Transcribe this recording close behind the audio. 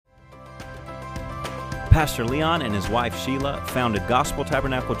Pastor Leon and his wife Sheila founded Gospel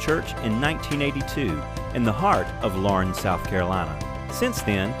Tabernacle Church in 1982 in the heart of Lawrence, South Carolina. Since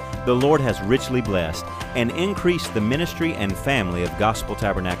then, the Lord has richly blessed and increased the ministry and family of Gospel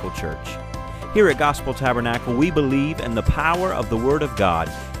Tabernacle Church. Here at Gospel Tabernacle, we believe in the power of the Word of God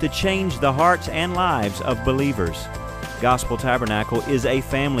to change the hearts and lives of believers. Gospel Tabernacle is a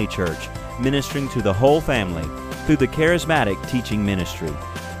family church ministering to the whole family through the charismatic teaching ministry.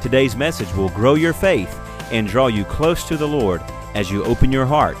 Today's message will grow your faith and draw you close to the Lord as you open your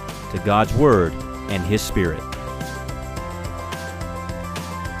heart to God's Word and His Spirit.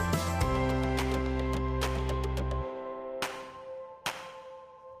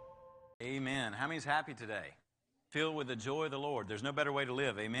 Amen. How many's happy today? Filled with the joy of the Lord. There's no better way to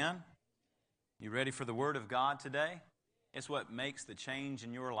live. Amen? You ready for the Word of God today? It's what makes the change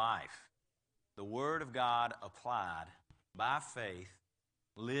in your life. The Word of God applied by faith,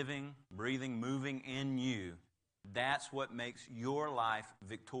 living, breathing, moving in you. That's what makes your life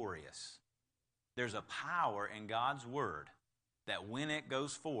victorious. There's a power in God's Word that when it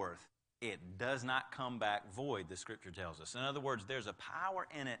goes forth, it does not come back void, the Scripture tells us. In other words, there's a power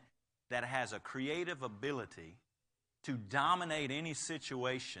in it that has a creative ability to dominate any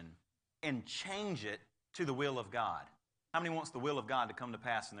situation and change it to the will of God. How many wants the will of God to come to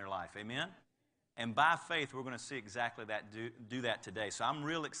pass in their life? Amen? And by faith, we're going to see exactly that, do that today. So I'm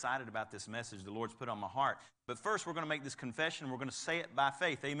real excited about this message the Lord's put on my heart. But first, we're going to make this confession. We're going to say it by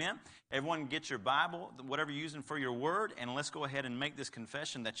faith. Amen? Everyone get your Bible, whatever you're using for your word, and let's go ahead and make this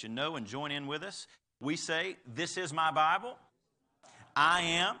confession that you know and join in with us. We say, this is my Bible. I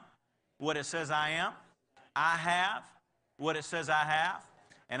am what it says I am. I have what it says I have.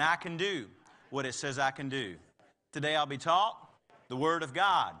 And I can do what it says I can do. Today I'll be taught the Word of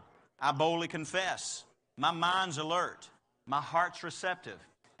God. I boldly confess. My mind's alert. My heart's receptive.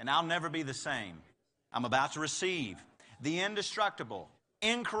 And I'll never be the same. I'm about to receive the indestructible,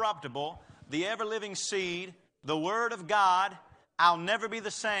 incorruptible, the ever-living seed, the Word of God. I'll never be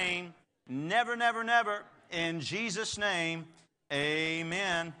the same. Never, never, never. In Jesus' name,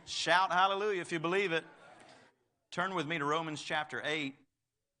 amen. Shout hallelujah if you believe it. Turn with me to Romans chapter 8,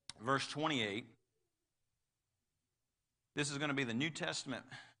 verse 28. This is going to be the New Testament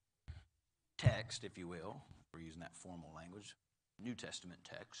text, if you will. We're using that formal language. New Testament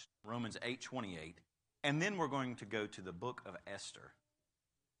text. Romans 8:28. And then we're going to go to the book of Esther.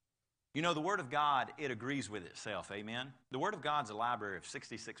 You know, the Word of God, it agrees with itself. Amen? The Word of God's a library of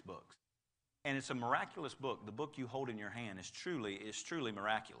 66 books. And it's a miraculous book. The book you hold in your hand is truly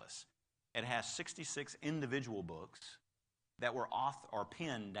miraculous. It has 66 individual books that were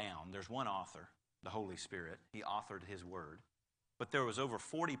penned down. There's one author, the Holy Spirit. He authored His Word. But there was over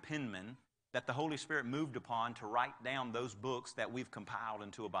 40 penmen that the Holy Spirit moved upon to write down those books that we've compiled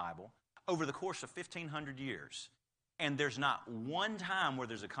into a Bible over the course of 1,500 years. And there's not one time where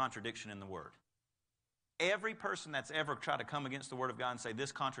there's a contradiction in the Word. Every person that's ever tried to come against the Word of God and say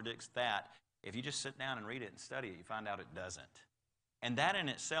this contradicts that, if you just sit down and read it and study it, you find out it doesn't. And that in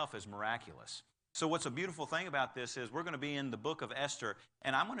itself is miraculous. So what's a beautiful thing about this is we're going to be in the book of Esther,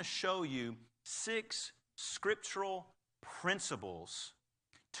 and I'm going to show you 6 scriptural principles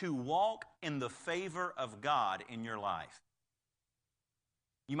to walk in the favor of God in your life.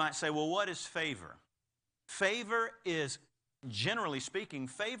 You might say, well, what is favor? Favor is, generally speaking,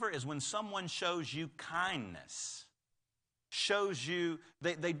 favor is when someone shows you kindness, shows you,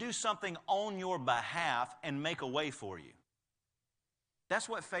 they do something on your behalf and make a way for you. That's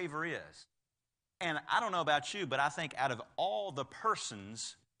what favor is. And I don't know about you, but I think out of all the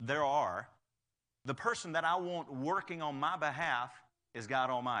persons there are, the person that I want working on my behalf is God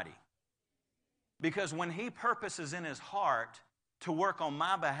Almighty. Because when He purposes in His heart to work on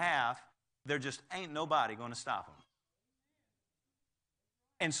my behalf, there just ain't nobody going to stop Him.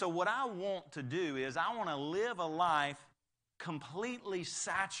 And so what I want to do is I want to live a life completely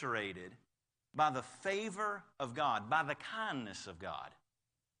saturated by the favor of God, by the kindness of God.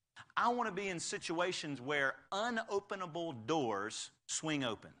 I want to be in situations where unopenable doors swing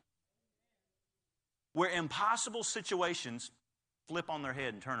open. Where impossible situations flip on their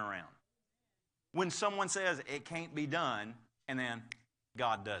head and turn around. When someone says it can't be done, and then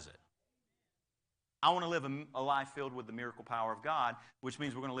God does it. I want to live a life filled with the miracle power of God, which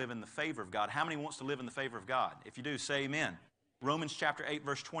means we're going to live in the favor of God. How many wants to live in the favor of God? If you do, say amen. Romans chapter 8,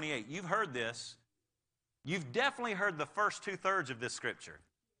 verse 28. You've heard this. You've definitely heard the first 2/3 of this scripture.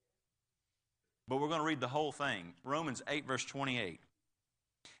 But we're going to read the whole thing. Romans 8, verse 28.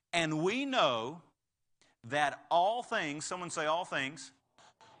 And we know that all things, someone say all things,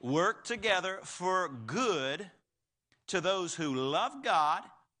 work together for good to those who love God,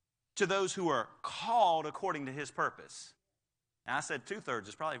 to those who are called according to his purpose. Now, I said 2/3,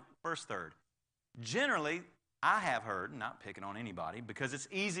 it's probably first third. Generally, I have heard, not picking on anybody, because it's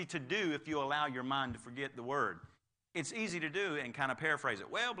easy to do if you allow your mind to forget the word. It's easy to do and kind of paraphrase it.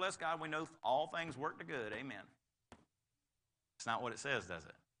 Well, bless God, we know all things work to good. Amen. It's not what it says, does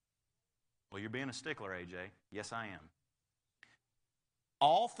it? Well, you're being a stickler, AJ. Yes, I am.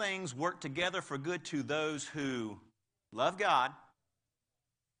 All things work together for good to those who love God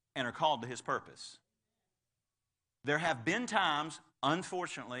and are called to his purpose. There have been times,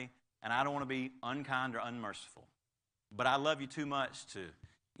 unfortunately, and I don't want to be unkind or unmerciful, but I love you too much to,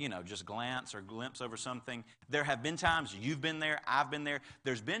 just glance or glimpse over something. There have been times, you've been there, I've been there.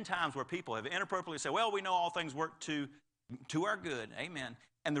 There's been times where people have inappropriately said, well, we know all things work to our good. Amen.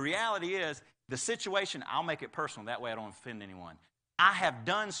 And the reality is, the situation, I'll make it personal. That way I don't offend anyone. I have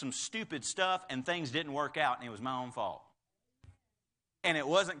done some stupid stuff and things didn't work out and it was my own fault. And it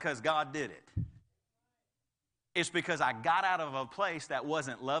wasn't because God did it. It's because I got out of a place that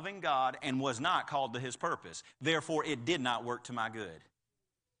wasn't loving God and was not called to his purpose. Therefore, it did not work to my good.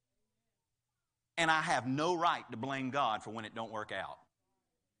 And I have no right to blame God for when it don't work out.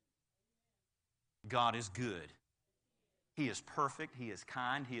 God is good. He is perfect. He is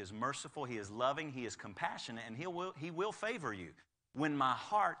kind. He is merciful. He is loving. He is compassionate. And he will favor you when my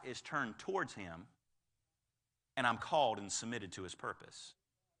heart is turned towards him and I'm called and submitted to his purpose.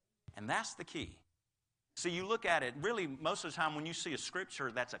 And that's the key. See, you look at it, really, most of the time when you see a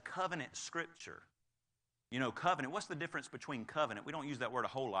scripture that's a covenant scripture. Covenant, what's the difference between covenant? We don't use that word a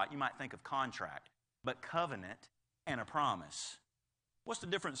whole lot. You might think of contract. But covenant and a promise. What's the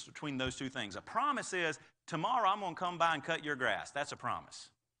difference between those two things? A promise is, tomorrow I'm going to come by and cut your grass. That's a promise.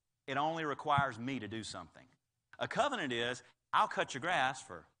 It only requires me to do something. A covenant is, I'll cut your grass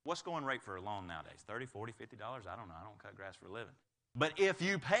for, what's going rate for a lawn nowadays? $30, $40, $50? I don't know. I don't cut grass for a living. But if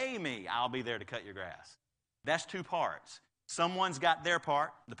you pay me, I'll be there to cut your grass. That's two parts. Someone's got their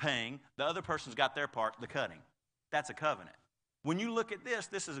part, the paying. The other person's got their part, the cutting. That's a covenant. When you look at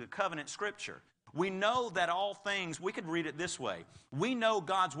this is a covenant scripture. We know that all things, we could read it this way. We know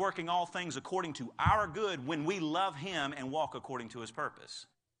God's working all things according to our good when we love him and walk according to his purpose.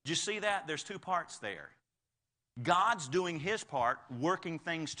 Do you see that? There's two parts there. God's doing his part, working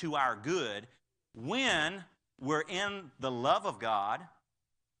things to our good when we're in the love of God.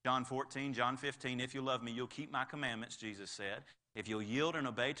 John 14, John 15, if you love me, you'll keep my commandments, Jesus said. If you'll yield and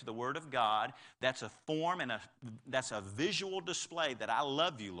obey to the word of God, that's a form and that's a visual display that I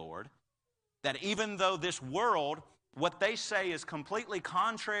love you, Lord. That even though this world, what they say is completely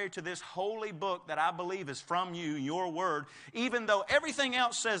contrary to this holy book that I believe is from you, your word, even though everything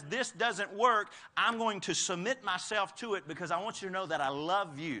else says this doesn't work, I'm going to submit myself to it because I want you to know that I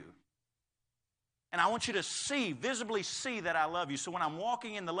love you. And I want you to visibly see that I love you. So when I'm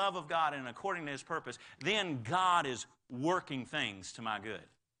walking in the love of God and according to his purpose, then God is working things to my good.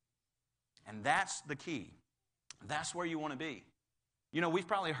 And that's the key. That's where you want to be. We've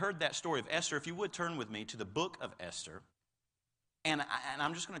probably heard that story of Esther. If you would turn with me to the book of Esther. And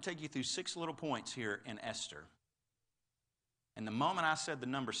I'm just going to take you through 6 little points here in Esther. And the moment I said the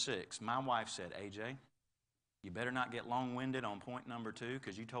number 6, my wife said, AJ, you better not get long-winded on point number 2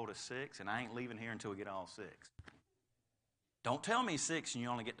 because you told us 6 and I ain't leaving here until we get all 6. Don't tell me 6 and you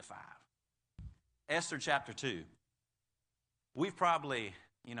only get to 5. Esther chapter 2. We've probably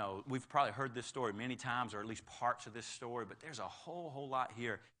heard this story many times, or at least parts of this story, but there's a whole lot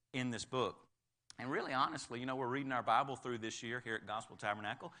here in this book. And really, honestly, we're reading our Bible through this year here at Gospel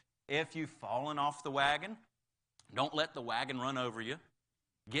Tabernacle. If you've fallen off the wagon, don't let the wagon run over you.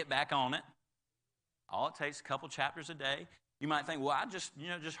 Get back on it. All it takes is a couple chapters a day. You might think, well, I just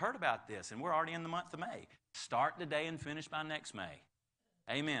heard about this, and we're already in the month of May. Start today and finish by next May.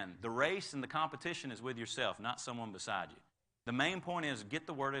 Amen. The race and the competition is with yourself, not someone beside you. The main point is get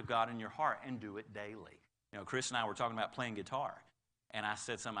the Word of God in your heart and do it daily. Chris and I were talking about playing guitar. And I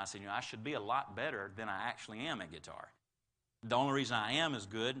said something, I should be a lot better than I actually am at guitar. The only reason I am is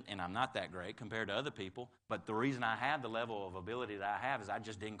good, and I'm not that great compared to other people, but the reason I have the level of ability that I have is I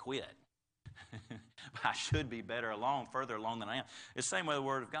just didn't quit. I should be further along than I am. It's the same with the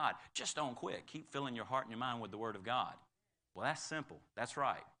Word of God. Just don't quit. Keep filling your heart and your mind with the Word of God. Well, that's simple. That's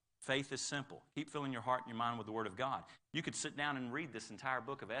right. Faith is simple. Keep filling your heart and your mind with the Word of God. You could sit down and read this entire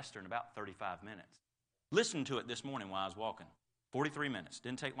book of Esther in about 35 minutes. Listen to it this morning while I was walking. 43 minutes.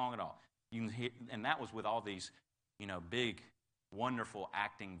 Didn't take long at all. And that was with all these, big, wonderful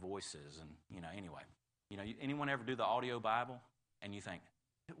acting voices. And, anyway. Anyone ever do the audio Bible? And you think,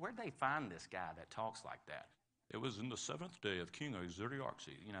 where'd they find this guy that talks like that? It was in the 7th day of King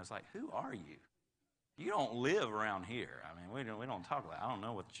Xerxes. It's like, who are you? You don't live around here. I mean, we don't talk about it. I don't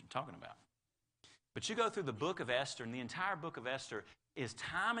know what you're talking about. But you go through the book of Esther, and the entire book of Esther is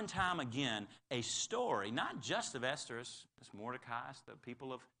time and time again a story, not just of Esther, it's Mordecai, it's the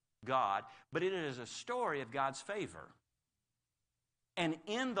people of God, but it is a story of God's favor. And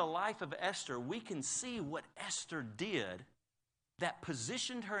in the life of Esther, we can see what Esther did that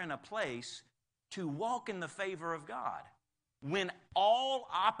positioned her in a place to walk in the favor of God. When all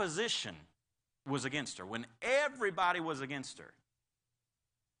opposition was against her, when everybody was against her.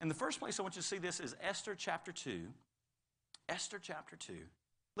 In the first place I want you to see this is Esther chapter 2. Esther chapter 2.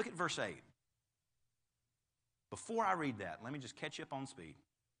 Look at verse 8. Before I read that, let me just catch you up on speed.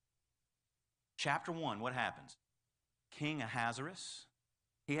 Chapter 1, what happens? King Ahasuerus,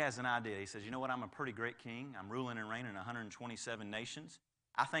 he has an idea. He says, you know what, I'm a pretty great king. I'm ruling and reigning in 127 nations.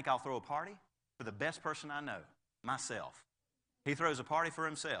 I think I'll throw a party for the best person I know, myself. He throws a party for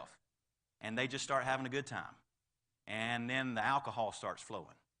himself, and they just start having a good time. And then the alcohol starts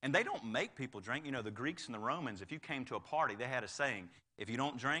flowing. And they don't make people drink. You know, the Greeks and the Romans, if you came to a party, they had a saying, if you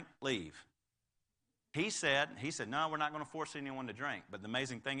don't drink, leave. He said, no, we're not going to force anyone to drink. But the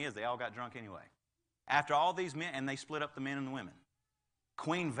amazing thing is, they all got drunk anyway. After all these men, and they split up the men and the women.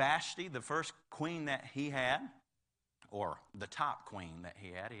 Queen Vashti, the first queen that he had, or the top queen that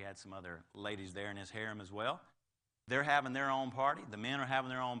he had some other ladies there in his harem as well. They're having their own party. The men are having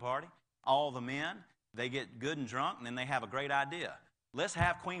their own party. All the men, they get good and drunk, and then they have a great idea. Let's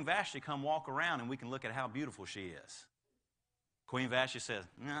have Queen Vashti come walk around, and we can look at how beautiful she is. Queen Vashti says,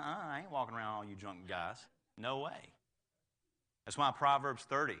 I ain't walking around all you drunk guys. No way. That's why Proverbs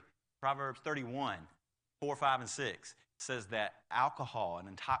 31, 4, 5, and 6 says that alcohol, an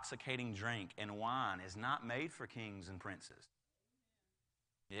intoxicating drink, and wine is not made for kings and princes.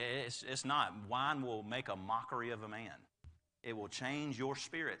 It's not. Wine will make a mockery of a man. It will change your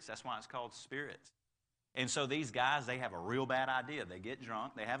spirits. That's why it's called spirits. And so these guys, they have a real bad idea. They get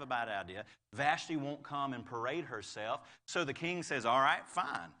drunk. They have a bad idea. Vashti won't come and parade herself. So the king says, all right,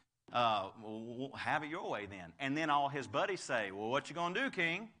 fine. We'll have it your way then. And then all his buddies say, well, what you going to do,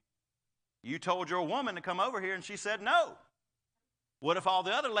 king? You told your woman to come over here, and she said no. What if all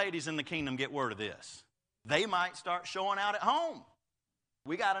the other ladies in the kingdom get word of this? They might start showing out at home.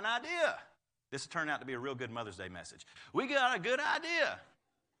 We got an idea. This turned out to be a real good Mother's Day message. We got a good idea.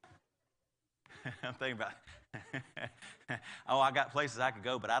 I'm thinking about, I got places I could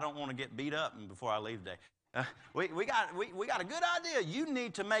go, but I don't want to get beat up before I leave today. We got a good idea. You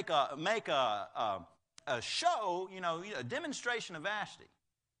need to make a show, a demonstration of Vashti,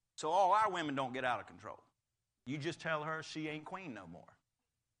 so all our women don't get out of control. You just tell her she ain't queen no more.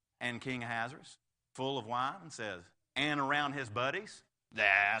 And King Ahasuerus, full of wine, says, and around his buddies,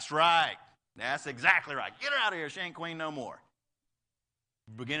 that's right. That's exactly right. Get her out of here. She ain't queen no more.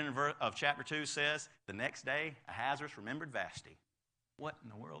 Beginning of chapter 2 says, the next day, Ahasuerus remembered Vashti. What in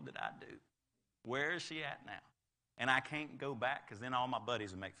the world did I do? Where is she at now? And I can't go back because then all my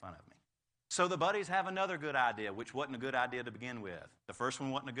buddies would make fun of me. So the buddies have another good idea, which wasn't a good idea to begin with. The first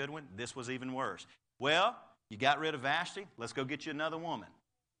one wasn't a good one. This was even worse. Well, you got rid of Vashti. Let's go get you another woman.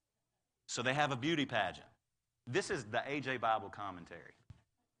 So they have a beauty pageant. This is the AJ Bible commentary.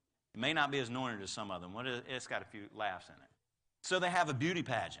 It may not be as anointed as some of them. It's got a few laughs in it. So they have a beauty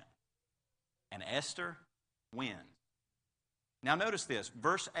pageant. And Esther wins. Now notice this,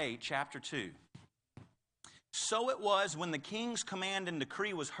 verse 8, chapter 2. So it was when the king's command and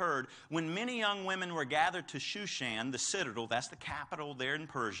decree was heard, when many young women were gathered to Shushan, the citadel, that's the capital there in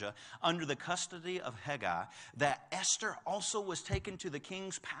Persia, under the custody of Hegai, that Esther also was taken to the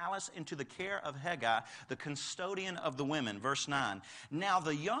king's palace into the care of Hegai, the custodian of the women. Verse 9. Now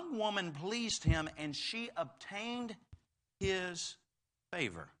the young woman pleased him, and she obtained his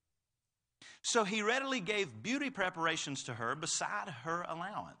favor. So he readily gave beauty preparations to her beside her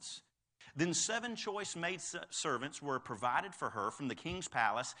allowance. Then 7 choice maidservants were provided for her from the king's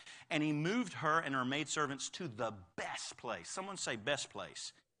palace, and he moved her and her maidservants to the best place. Someone say best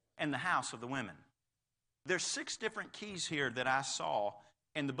place. And the house of the women. There's 6 different keys here that I saw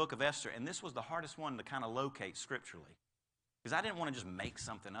in the book of Esther, and this was the hardest one to kind of locate scripturally. Because I didn't want to just make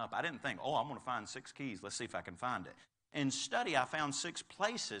something up. I didn't think, I'm going to find 6 keys. Let's see if I can find it. In study, I found 6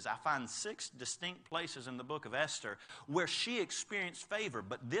 places. I find 6 distinct places in the book of Esther where she experienced favor.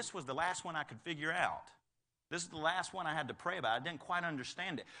 But this was the last one I could figure out. This is the last one I had to pray about. I didn't quite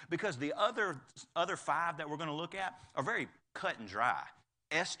understand it. Because the other 5 that we're going to look at are very cut and dry.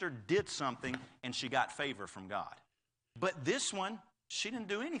 Esther did something and she got favor from God. But this one, she didn't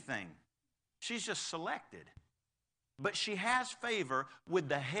do anything. She's just selected. But she has favor with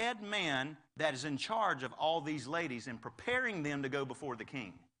the head man that is in charge of all these ladies and preparing them to go before the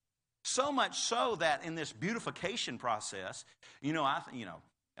king. So much so that in this beautification process,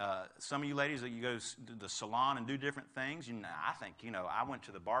 some of you ladies that you go to the salon and do different things, I think, I went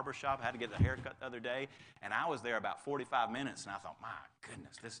to the barber shop, I had to get a haircut the other day, and I was there about 45 minutes, and I thought, my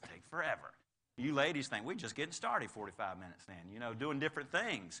goodness, this will take forever. You ladies think we're just getting started 45 minutes then, doing different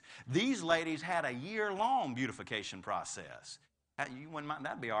things. These ladies had a year-long beautification process. You wouldn't mind,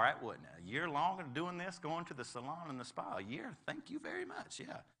 that'd be all right, wouldn't it? A year long of doing this, going to the salon and the spa. A year, thank you very much,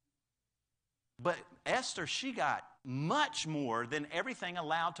 yeah. But Esther, she got much more than everything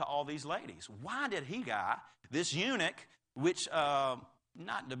allowed to all these ladies. Why did Hegai, this eunuch, which,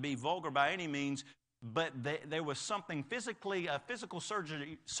 not to be vulgar by any means, but there was something physical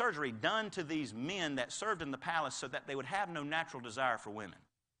surgery done to these men that served in the palace so that they would have no natural desire for women.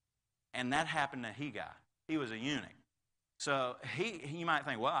 And that happened to Hegai. He was a eunuch. So you might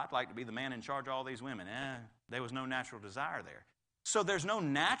think, well, I'd like to be the man in charge of all these women. There was no natural desire there. So there's no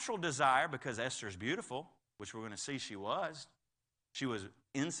natural desire because Esther's beautiful, which we're going to see she was. She was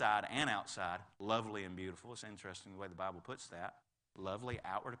inside and outside, lovely and beautiful. It's interesting the way the Bible puts that. Lovely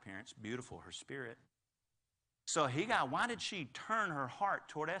outward appearance, beautiful her spirit. So Hegai, why did she turn her heart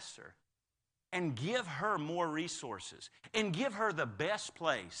toward Esther and give her more resources and give her the best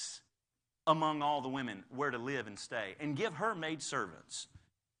place among all the women where to live and stay and give her maidservants?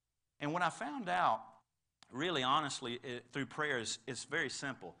 And what I found out, really honestly, through prayers, it's very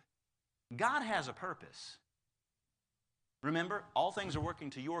simple. God has a purpose. Remember, all things are working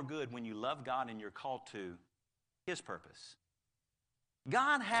to your good when you love God and you're called to His purpose.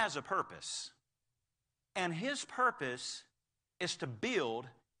 God has a purpose, and His purpose is to build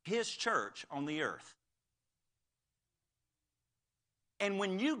His church on the earth. And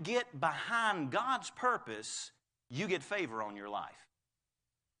when you get behind God's purpose, you get favor on your life.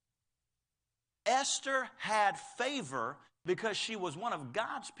 Esther had favor because she was one of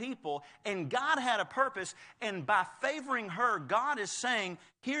God's people, and God had a purpose, and by favoring her, God is saying,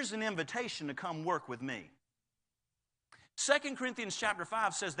 here's an invitation to come work with me. 2 Corinthians chapter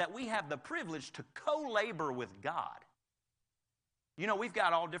 5 says that we have the privilege to co-labor with God. We've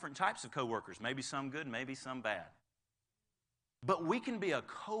got all different types of co-workers, maybe some good, maybe some bad. But we can be a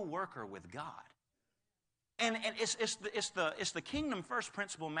co-worker with God. And it's the kingdom first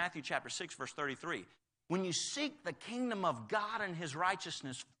principle in Matthew chapter 6, verse 33. When you seek the kingdom of God and His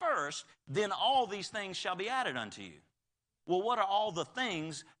righteousness first, then all these things shall be added unto you. Well, what are all the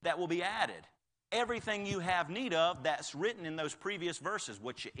things that will be added? Everything you have need of that's written in those previous verses.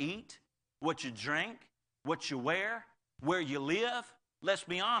 What you eat, what you drink, what you wear, where you live. Let's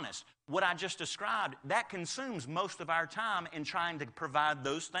be honest. What I just described, that consumes most of our time in trying to provide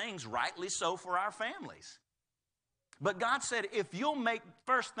those things, rightly so, for our families. But God said, if you'll make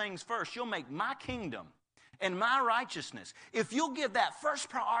first things first, you'll make my kingdom and my righteousness. If you'll give that first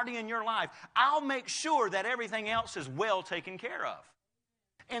priority in your life, I'll make sure that everything else is well taken care of.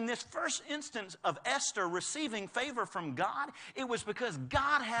 In this first instance of Esther receiving favor from God, it was because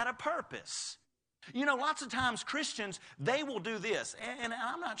God had a purpose. Lots of times Christians, they will do this. And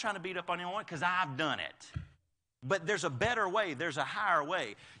I'm not trying to beat up on anyone because I've done it. But there's a better way. There's a higher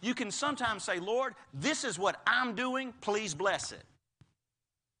way. You can sometimes say, Lord, this is what I'm doing. Please bless it.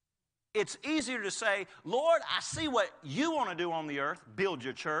 It's easier to say, Lord, I see what you want to do on the earth. Build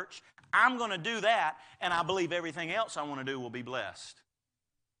your church. I'm going to do that. And I believe everything else I want to do will be blessed.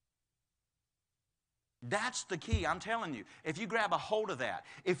 That's the key. I'm telling you. If you grab a hold of that,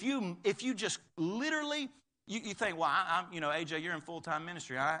 if you just literally, you think, well, AJ, you're in full-time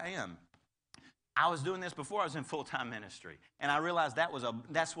ministry. I am. I was doing this before I was in full-time ministry, and I realized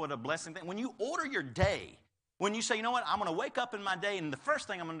that's what a blessing thing. When you order your day, when you say, you know what, I'm going to wake up in my day, and the first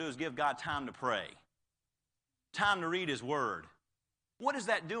thing I'm going to do is give God time to pray, time to read His Word. What is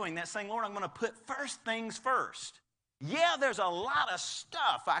that doing? That's saying, Lord, I'm going to put first things first. Yeah, there's a lot of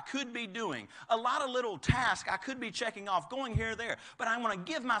stuff I could be doing, a lot of little tasks I could be checking off, going here or there, but I want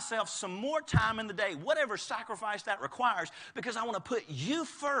to give myself some more time in the day, whatever sacrifice that requires, because I want to put you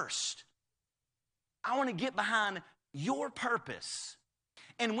first. I want to get behind your purpose.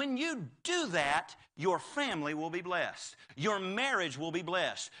 And when you do that, your family will be blessed. Your marriage will be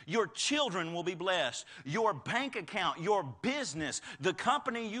blessed. Your children will be blessed. Your bank account, your business, the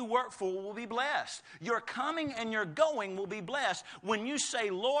company you work for will be blessed. Your coming and your going will be blessed when you say,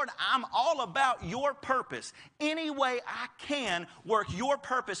 Lord, I'm all about your purpose. Any way I can work your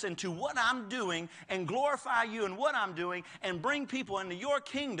purpose into what I'm doing and glorify you in what I'm doing and bring people into your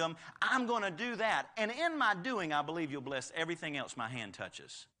kingdom, I'm going to do that. And in my doing, I believe you'll bless everything else my hand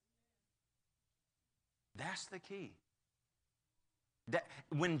touches. That's the key. That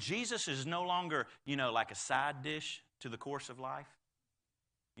when Jesus is no longer, like a side dish to the course of life,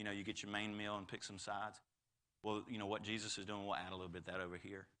 You know, you get your main meal and pick some sides. Well, you know what Jesus is doing, we'll add a little bit of that over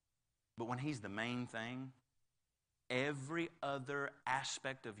here. But when he's the main thing, every other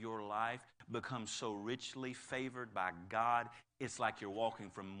aspect of your life becomes so richly favored by God, it's like you're walking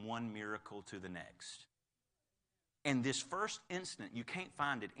from one miracle to the next. And this first instant, you can't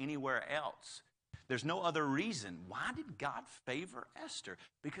find it anywhere else. There's no other reason. Why did God favor Esther?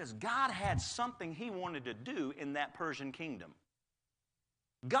 Because God had something he wanted to do in that Persian kingdom.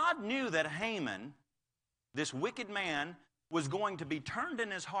 God knew that Haman, this wicked man, was going to be turned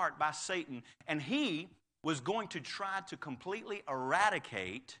in his heart by Satan, and he was going to try to completely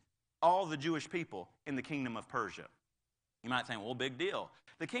eradicate all the Jewish people in the kingdom of Persia. You might think, well, big deal.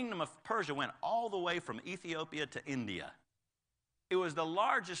 The kingdom of Persia went all the way from Ethiopia to India. It was the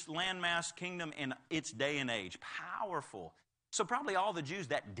largest landmass kingdom in its day and age. Powerful. So probably all the Jews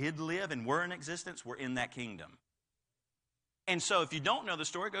that did live and were in existence were in that kingdom. And so if you don't know the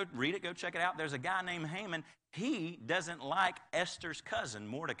story, go read it, go check it out. There's a guy named Haman. He doesn't like Esther's cousin,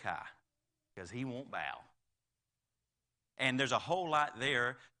 Mordecai, because he won't bow. And there's a whole lot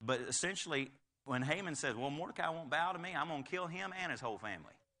there, but essentially, when Haman says, well, Mordecai won't bow to me, I'm going to kill him and his whole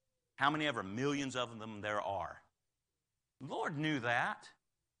family. How many ever millions of them there are? The Lord knew that.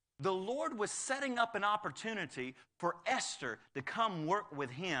 The Lord was setting up an opportunity for Esther to come work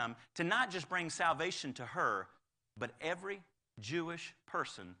with him to not just bring salvation to her, but every Jewish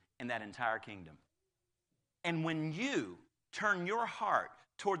person in that entire kingdom. And when you turn your heart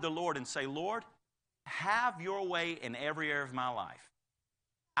toward the Lord and say, Lord, have your way in every area of my life.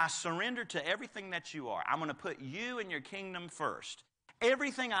 I surrender to everything that you are. I'm going to put you and your kingdom first.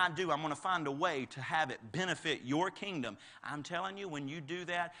 Everything I do, I'm going to find a way to have it benefit your kingdom. I'm telling you, when you do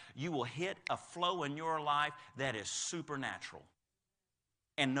that, you will hit a flow in your life that is supernatural.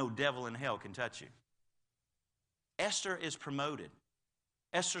 And no devil in hell can touch you. Esther is promoted.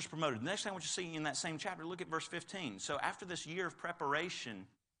 Esther's promoted. The next thing I want you to see in that same chapter, look at verse 15. So after this year of preparation,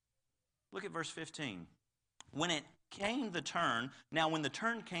 look at verse 15. When it came the turn, now when the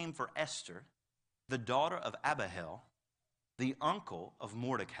turn came for Esther, the daughter of Abihail, the uncle of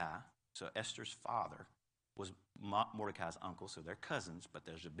Mordecai, so Esther's father was Mordecai's uncle, so they're cousins, but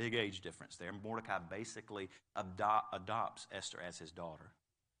there's a big age difference there. Mordecai basically adopts Esther as his daughter.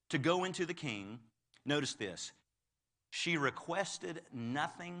 To go into the king, notice this, she requested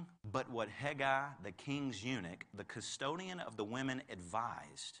nothing but what Hegai, the king's eunuch, the custodian of the women,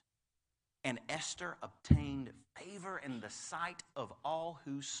 advised. And Esther obtained favor in the sight of all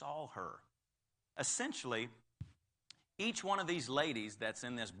who saw her. Essentially, each one of these ladies that's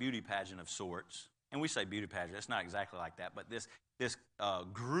in this beauty pageant of sorts, and we say beauty pageant, it's not exactly like that, but this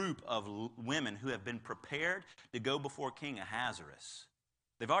group of women who have been prepared to go before King Ahasuerus,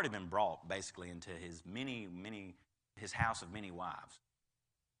 they've already been brought basically into his his house of many wives.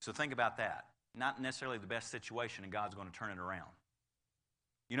 So think about that. Not necessarily the best situation, and God's going to turn it around.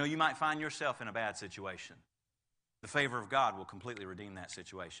 You know, you might find yourself in a bad situation. The favor of God will completely redeem that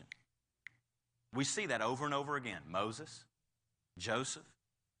situation. We see that over and over again. Moses, Joseph,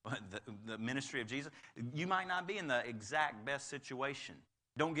 the ministry of Jesus. You might not be in the exact best situation.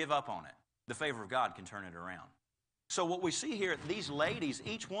 Don't give up on it. The favor of God can turn it around. So what we see here, these ladies,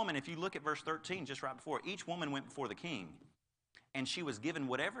 each woman, if you look at verse 13, just right before, each woman went before the king, and she was given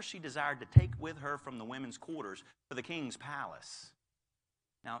whatever she desired to take with her from the women's quarters for the king's palace.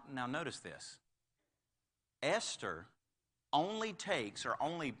 Now notice this. Esther only takes or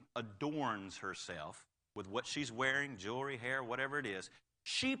only adorns herself with what she's wearing, jewelry, hair, whatever it is.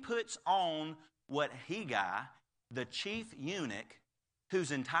 She puts on what Hegai, the chief eunuch,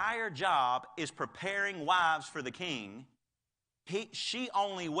 whose entire job is preparing wives for the king, she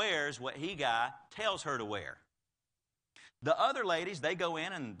only wears what Hegai tells her to wear. The other ladies, they go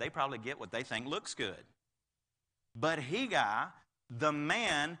in and they probably get what they think looks good. But Hegai, the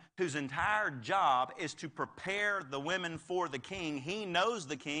man whose entire job is to prepare the women for the king, he knows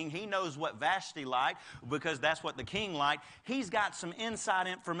the king, he knows what Vashti liked because that's what the king liked. He's got some inside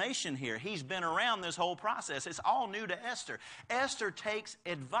information here. He's been around this whole process. It's all new to Esther. Esther takes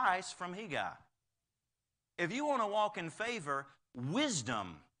advice from Hegai. If you want to walk in favor,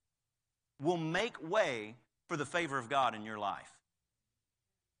 wisdom will make way for the favor of God in your life.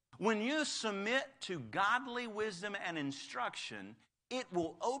 When you submit to godly wisdom and instruction, it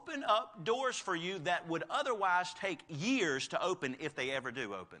will open up doors for you that would otherwise take years to open if they ever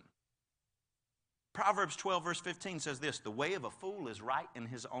do open. Proverbs 12 verse 15 says this, the way of a fool is right in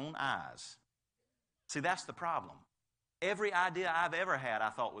his own eyes. See, that's the problem. Every idea I've ever had I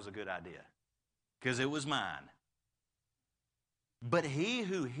thought was a good idea because it was mine. But he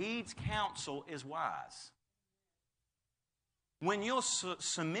who heeds counsel is wise. When you'll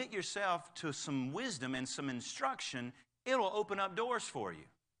submit yourself to some wisdom and some instruction, it'll open up doors for you.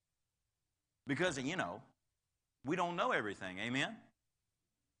 Because, we don't know everything. Amen?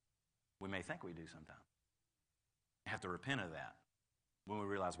 We may think we do sometimes. We have to repent of that when we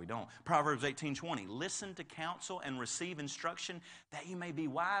realize we don't. Proverbs 18:20, listen to counsel and receive instruction that you may be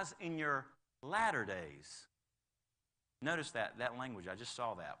wise in your latter days. Notice that language. I just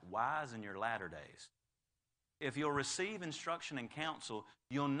saw that. Wise in your latter days. If you'll receive instruction and counsel,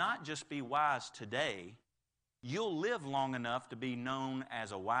 you'll not just be wise today, you'll live long enough to be known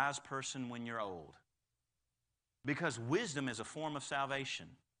as a wise person when you're old. Because wisdom is a form of salvation.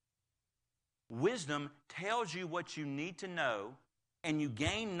 Wisdom tells you what you need to know, and you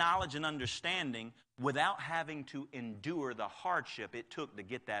gain knowledge and understanding without having to endure the hardship it took to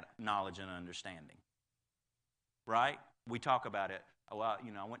get that knowledge and understanding. Right? We talk about it. Well,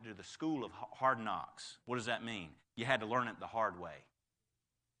 I went to the school of hard knocks. What does that mean? You had to learn it the hard way.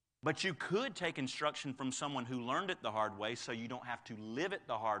 But you could take instruction from someone who learned it the hard way so you don't have to live it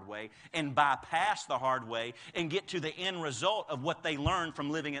the hard way and bypass the hard way and get to the end result of what they learned from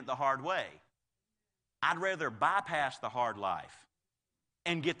living it the hard way. I'd rather bypass the hard life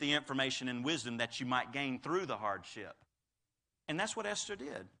and get the information and wisdom that you might gain through the hardship. And that's what Esther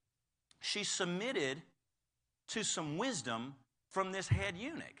did. She submitted to some wisdom from this head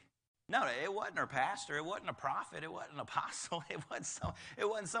eunuch. No, it wasn't her pastor. It wasn't a prophet. It wasn't an apostle. It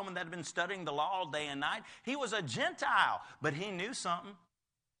wasn't someone that had been studying the law all day and night. He was a Gentile, but he knew something.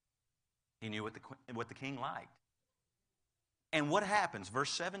 He knew what the king liked. And what happens?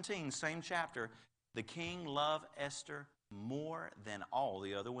 Verse 17, same chapter. The king loved Esther more than all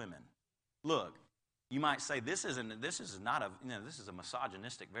the other women. Look, you might say this is a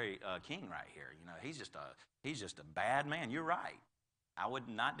misogynistic king right here. He's just a bad man. You're right. I would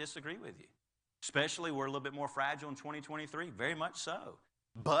not disagree with you. Especially we're a little bit more fragile in 2023. Very much so.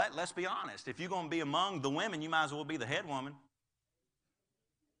 But let's be honest. If you're going to be among the women, you might as well be the head woman.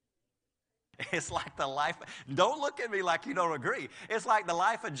 It's like the life. Don't look at me like you don't agree. It's like the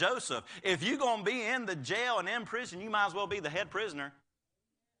life of Joseph. If you're going to be in the jail and in prison, you might as well be the head prisoner.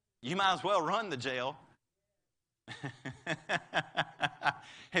 You might as well run the jail.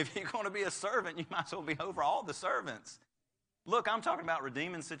 If you're going to be a servant, you might as well be over all the servants. Look, I'm talking about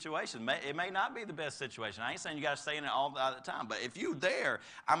redeeming situations. It may not be the best situation. I ain't saying you got to stay in it all the time. But if you're there,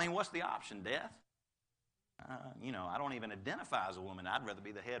 what's the option? Death? I don't even identify as a woman. I'd rather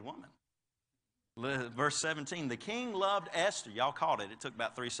be the head woman. Verse 17, the king loved Esther. Y'all caught it. It took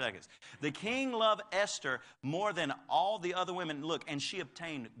about 3 seconds. The king loved Esther more than all the other women. Look, and she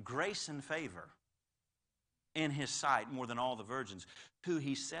obtained grace and favor in his sight more than all the virgins, who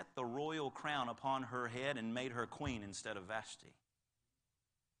he set the royal crown upon her head and made her queen instead of Vashti.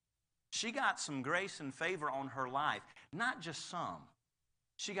 She got some grace and favor on her life. Not just some.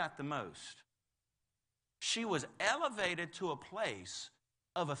 She got the most. She was elevated to a place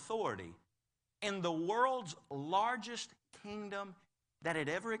of authority in the world's largest kingdom that had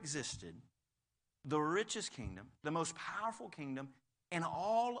ever existed, the richest kingdom, the most powerful kingdom in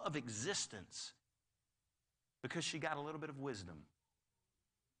all of existence, because she got a little bit of wisdom.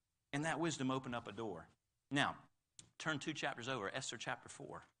 And that wisdom opened up a door. Now, turn 2 chapters over, Esther chapter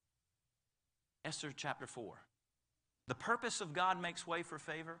 4. Esther chapter 4. The purpose of God makes way for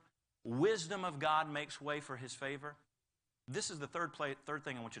favor. Wisdom of God makes way for his favor. This is the third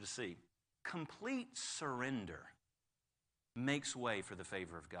thing I want you to see. Complete surrender makes way for the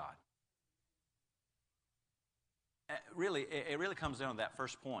favor of God. It really comes down to that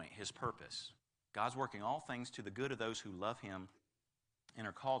first point, his purpose. God's working all things to the good of those who love him and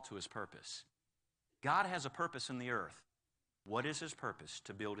are called to his purpose. God has a purpose in the earth. What is his purpose?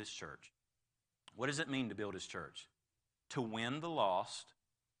 To build his church. What does it mean to build his church? To win the lost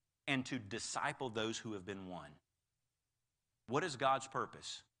and to disciple those who have been won. What is God's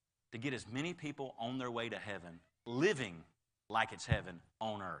purpose? To get as many people on their way to heaven, living like it's heaven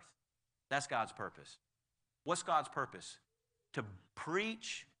on earth. That's God's purpose. What's God's purpose? To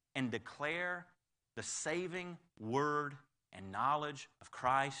preach and declare the saving word and knowledge of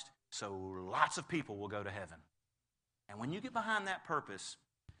Christ so lots of people will go to heaven. And when you get behind that purpose,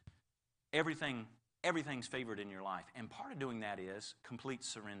 everything's favored in your life. And part of doing that is complete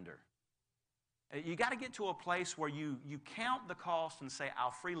surrender. You got to get to a place where you count the cost and say,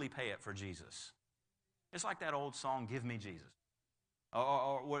 I'll freely pay it for Jesus. It's like that old song, Give Me Jesus.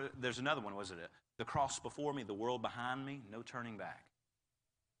 Or there's another one, was it? The cross before me, the world behind me, no turning back.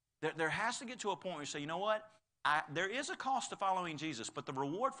 There has to get to a point where you say, you know what? There is a cost to following Jesus, but the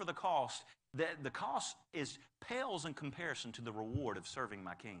reward for the cost, the cost pales in comparison to the reward of serving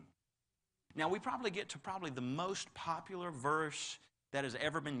my King. Now, we probably get to probably the most popular verse that has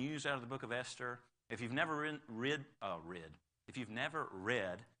ever been used out of the book of Esther. If you've never if you've never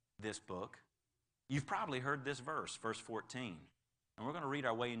read this book, you've probably heard this verse, verse 14. And we're going to read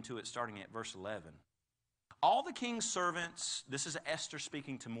our way into it starting at verse 11. All the king's servants, this is Esther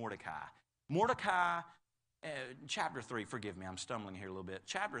speaking to Mordecai. Mordecai, chapter 3, forgive me, I'm stumbling here a little bit.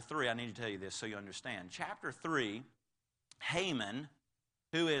 Chapter 3, I need to tell you this so you understand. Chapter 3, Haman,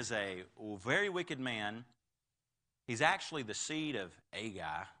 who is a very wicked man, he's actually the seed of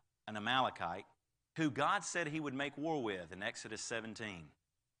Agag, an Amalekite, who God said he would make war with in Exodus 17.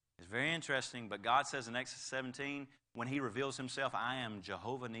 It's very interesting, but God says in Exodus 17, when he reveals himself, I am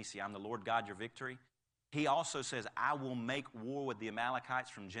Jehovah Nissi, I'm the Lord God, your victory. He also says, I will make war with the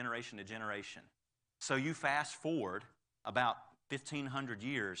Amalekites from generation to generation. So you fast forward about 1,500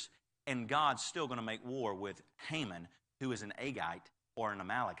 years, and God's still going to make war with Haman, who is an Agagite or an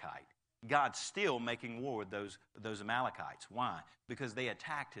Amalekite. God's still making war with those Amalekites. Why? Because they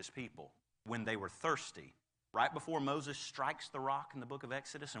attacked his people when they were thirsty. Right before Moses strikes the rock in the book of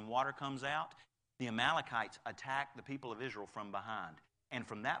Exodus and water comes out, the Amalekites attack the people of Israel from behind. And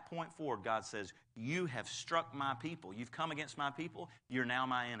from that point forward, God says, you have struck my people. You've come against my people. You're now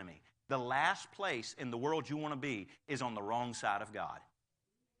my enemy. The last place in the world you want to be is on the wrong side of God.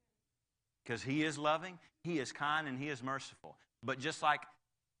 Because he is loving, he is kind, and he is merciful. But just like,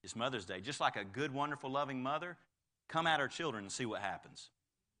 it's Mother's Day, just like a good, wonderful, loving mother, come at her children and see what happens.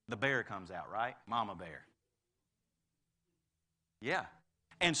 The bear comes out, right? Mama bear. Yeah.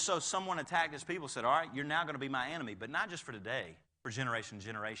 And so someone attacked his people, said, all right, you're now going to be my enemy, but not just for today, for generation to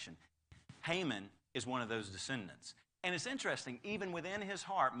generation. Haman is one of those descendants. And it's interesting, even within his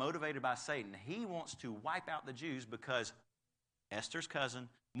heart, motivated by Satan, he wants to wipe out the Jews because Esther's cousin,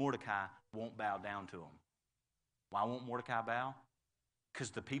 Mordecai, won't bow down to him. Why won't Mordecai bow? Because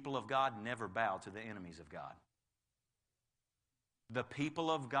the people of God never bow to the enemies of God. The people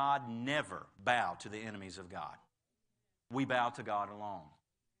of God never bow to the enemies of God. We bow to God alone.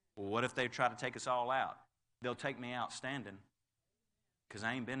 Well, what if they try to take us all out? They'll take me out standing because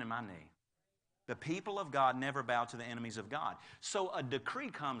I ain't bending my knee. The people of God never bow to the enemies of God. So a decree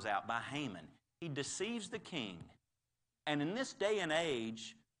comes out by Haman. He deceives the king. And in this day and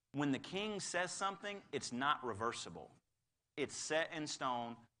age, when the king says something, it's not reversible. It's set in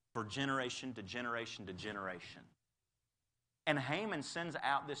stone for generation to generation to generation. And Haman sends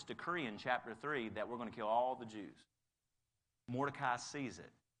out this decree in chapter 3 that we're going to kill all the Jews. Mordecai sees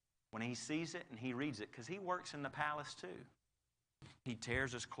it. When he sees it and he reads it, because he works in the palace too. He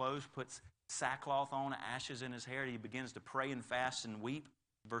tears his clothes, puts sackcloth on, ashes in his hair. He begins to pray and fast and weep.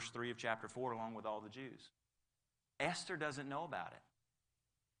 Verse 3 of chapter 4, along with all the Jews. Esther doesn't know about it.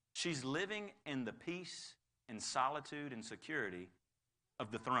 She's living in the peace and solitude and security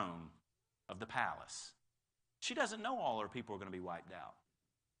of the throne, of the palace. She doesn't know all her people are going to be wiped out.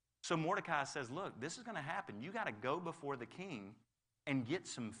 So Mordecai says, look, this is going to happen. You got to go before the king and get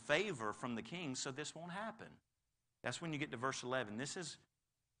some favor from the king so this won't happen. That's when you get to verse 11. This is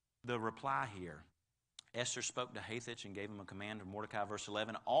the reply here. Esther spoke to Hathach and gave him a command of Mordecai, verse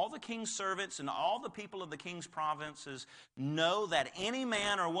 11. All the king's servants and all the people of the king's provinces know that any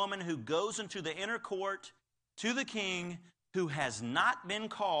man or woman who goes into the inner court to the king who has not been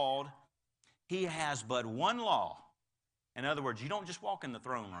called, he has but one law. In other words, you don't just walk in the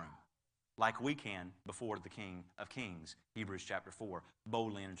throne room like we can before the King of Kings, Hebrews chapter 4,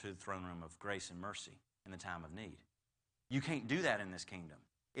 boldly into the throne room of grace and mercy in the time of need. You can't do that in this kingdom.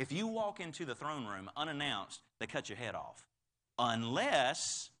 If you walk into the throne room unannounced, they cut your head off.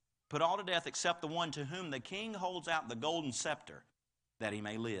 Unless, put all to death except the one to whom the king holds out the golden scepter, that he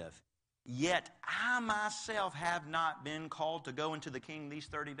may live. Yet I myself have not been called to go into the king these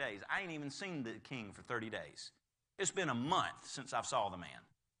 30 days. I ain't even seen the king for 30 days. It's been a month since I saw the man.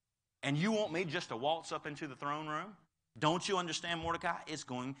 And you want me just to waltz up into the throne room? Don't you understand, Mordecai? It's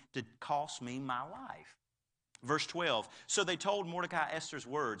going to cost me my life. Verse 12, so they told Mordecai Esther's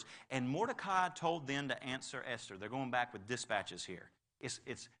words, and Mordecai told them to answer Esther. They're going back with dispatches here.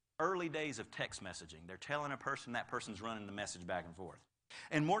 It's early days of text messaging. They're telling a person, that person's running the message back and forth.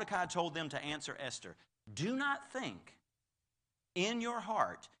 And Mordecai told them to answer Esther, do not think in your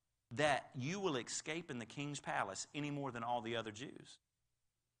heart that you will escape in the king's palace any more than all the other Jews.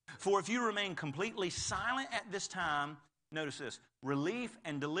 For if you remain completely silent at this time, notice this, relief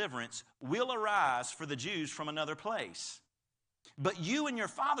and deliverance will arise for the Jews from another place. But you and your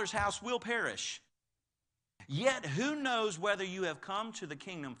father's house will perish. Yet who knows whether you have come to the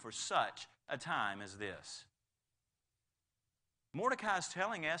kingdom for such a time as this? Mordecai is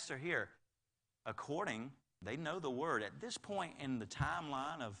telling Esther here, according, they know the word. At this point in the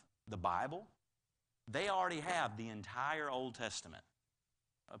timeline of the Bible, they already have the entire Old Testament,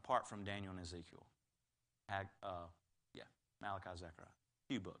 apart from Daniel and Ezekiel. Malachi, Zechariah, a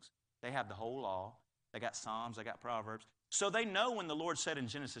few books. They have the whole law. They got Psalms, they got Proverbs. So they know when the Lord said in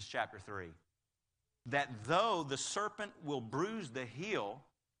Genesis chapter 3 that though the serpent will bruise the heel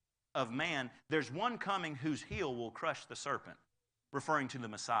of man, there's one coming whose heel will crush the serpent, referring to the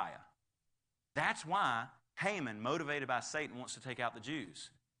Messiah. That's why Haman, motivated by Satan, wants to take out the Jews.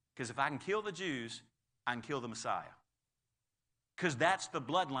 Because if I can kill the Jews, I can kill the Messiah. Because that's the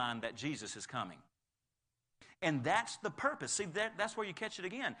bloodline that Jesus is coming. And that's the purpose. See, that's where you catch it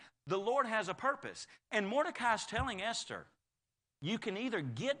again. The Lord has a purpose. And Mordecai's telling Esther, you can either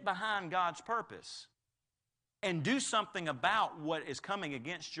get behind God's purpose and do something about what is coming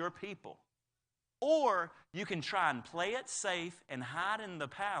against your people, or you can try and play it safe and hide in the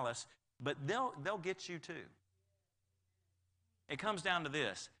palace, but they'll get you too. It comes down to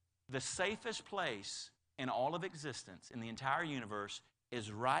this. The safest place in all of existence, in the entire universe,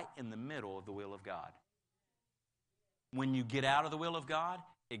 is right in the middle of the will of God. When you get out of the will of God,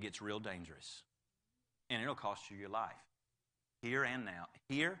 it gets real dangerous. And it'll cost you your life. Here and now.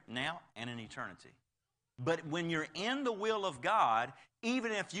 Here, now, and in eternity. But when you're in the will of God,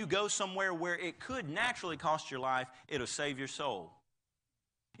 even if you go somewhere where it could naturally cost your life, it'll save your soul.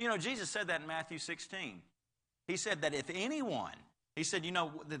 You know, Jesus said that in Matthew 16. He said that if anyone, he said, you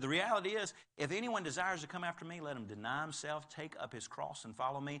know, the reality is, if anyone desires to come after me, let him deny himself, take up his cross, and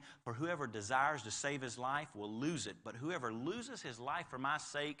follow me. For whoever desires to save his life will lose it. But whoever loses his life for my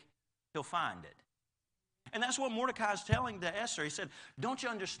sake, he'll find it. And that's what Mordecai is telling to Esther. He said, don't you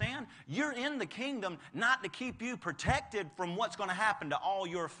understand? You're in the kingdom not to keep you protected from what's going to happen to all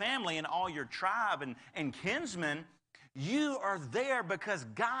your family and all your tribe and kinsmen. You are there because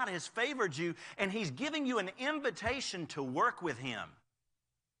God has favored you, and He's giving you an invitation to work with Him.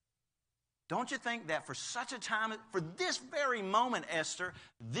 Don't you think that for such a time, for this very moment, Esther,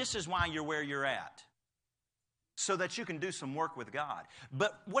 this is why you're where you're at? So that you can do some work with God.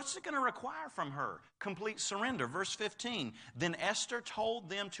 But what's it going to require from her? Complete surrender. Verse 15, then Esther told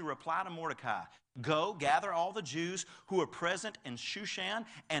them to reply to Mordecai, go, gather all the Jews who are present in Shushan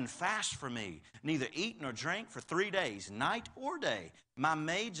and fast for me. Neither eat nor drink for 3 days, night or day. My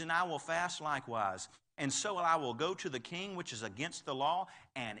maids and I will fast likewise. And so I will go to the king, which is against the law.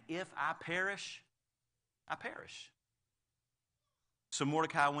 And if I perish, I perish. So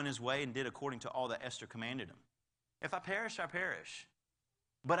Mordecai went his way and did according to all that Esther commanded him. If I perish, I perish.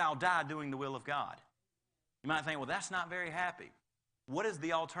 But I'll die doing the will of God. You might think, well, that's not very happy. What is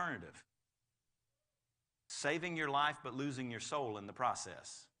the alternative? Saving your life but losing your soul in the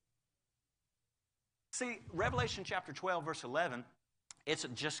process. See, Revelation chapter 12, verse 11, it's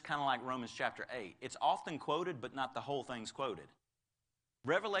just kind of like Romans chapter 8. It's often quoted, but not the whole thing's quoted.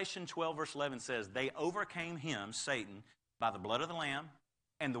 Revelation 12, verse 11 says, they overcame him, Satan, by the blood of the Lamb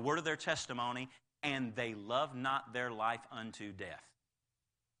and the word of their testimony, and they loved not their life unto death.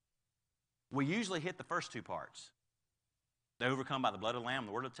 We usually hit the first two parts. They overcome by the blood of the Lamb and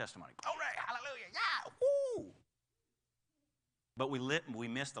the word of the testimony. All right, hallelujah, yeah, woo! But we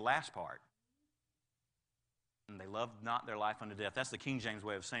missed the last part. And they loved not their life unto death. That's the King James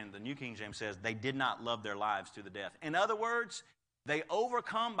way of saying it. The New King James says they did not love their lives to the death. In other words, they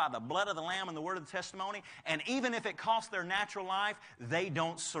overcome by the blood of the Lamb and the word of the testimony, and even if it costs their natural life, they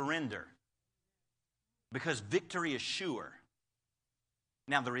don't surrender. Because victory is sure.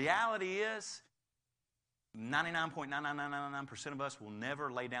 Now, the reality is 99.99999% of us will never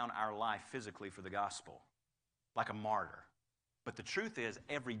lay down our life physically for the gospel like a martyr. But the truth is,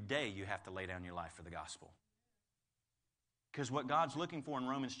 every day you have to lay down your life for the gospel. Because what God's looking for in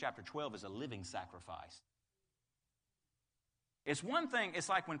Romans chapter 12 is a living sacrifice. It's one thing, it's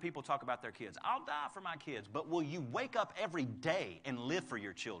like when people talk about their kids. I'll die for my kids, but will you wake up every day and live for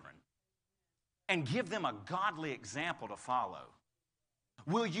your children? And give them a godly example to follow?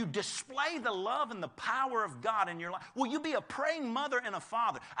 Will you display the love and the power of God in your life? Will you be a praying mother and a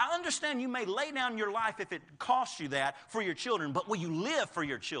father? I understand you may lay down your life if it costs you that for your children, but will you live for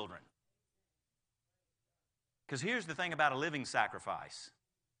your children? Because here's the thing about a living sacrifice.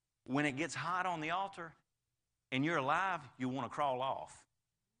 When it gets hot on the altar and you're alive, you want to crawl off.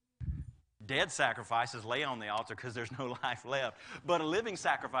 Dead sacrifices lay on the altar because there's no life left. But a living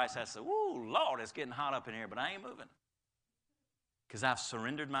sacrifice has to say, ooh, Lord, it's getting hot up in here, but I ain't moving. Because I've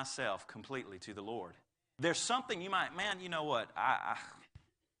surrendered myself completely to the Lord. There's something you might, man, you know what? I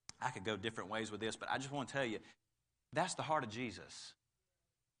could go different ways with this, but I just want to tell you, that's the heart of Jesus.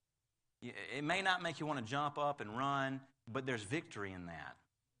 It may not make you want to jump up and run, but there's victory in that.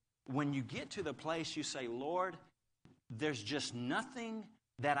 When you get to the place you say, Lord, there's just nothing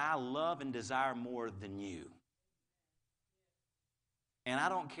that I love and desire more than you. And I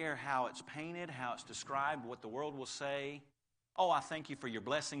don't care how it's painted, how it's described, what the world will say. Oh, I thank you for your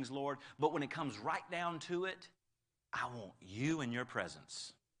blessings, Lord. But when it comes right down to it, I want you and your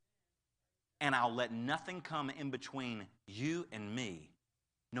presence. And I'll let nothing come in between you and me,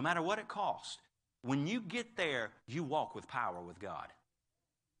 no matter what it costs. When you get there, you walk with power with God.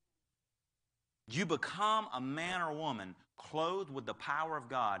 You become a man or woman clothed with the power of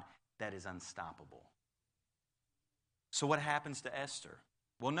God that is unstoppable. So what happens to Esther?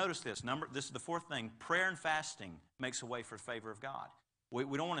 Well, notice this. This is the fourth thing. Prayer and fasting makes a way for favor of God. We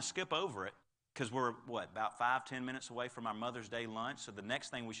don't want to skip over it because we're, about 5-10 minutes away from our Mother's Day lunch. So the next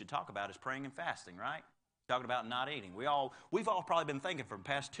thing we should talk about is praying and fasting, right? Talking about not eating. We've all probably been thinking for the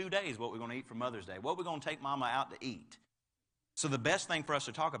past 2 days what we're going to eat for Mother's Day. What we're going to take Mama out to eat. So the best thing for us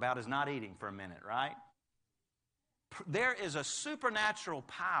to talk about is not eating for a minute, right? There is a supernatural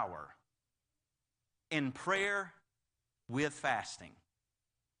power in prayer with fasting.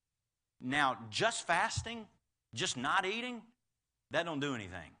 Now, just fasting, just not eating, that don't do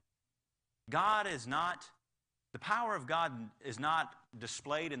anything. The power of God is not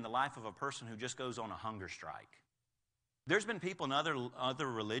displayed in the life of a person who just goes on a hunger strike. There's been people in other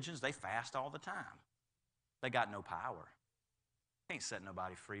religions, they fast all the time. They got no power. Can't set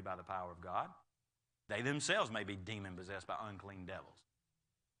nobody free by the power of God. They themselves may be demon-possessed by unclean devils.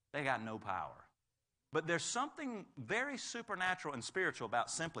 They got no power. But there's something very supernatural and spiritual about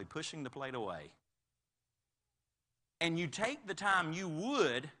simply pushing the plate away. And you take the time you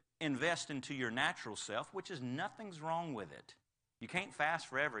would invest into your natural self, which is nothing's wrong with it. You can't fast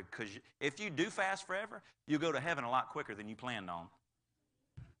forever, because if you do fast forever, you'll go to heaven a lot quicker than you planned on.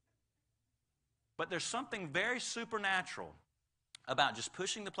 But there's something very supernatural about just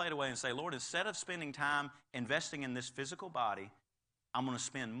pushing the plate away and say, Lord, instead of spending time investing in this physical body, I'm going to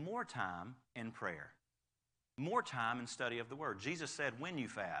spend more time in prayer. More time in study of the Word. Jesus said, when you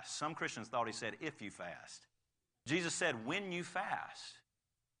fast. Some Christians thought he said, if you fast. Jesus said, when you fast.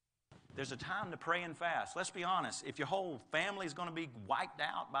 There's a time to pray and fast. Let's be honest. If your whole family is going to be wiped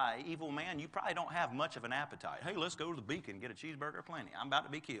out by an evil man, you probably don't have much of an appetite. Hey, let's go to the Beacon and get a cheeseburger plenty. I'm about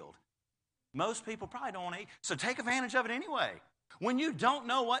to be killed. Most people probably don't want to eat. So take advantage of it anyway. When you don't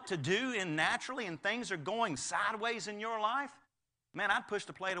know what to do naturally and things are going sideways in your life, man, I'd push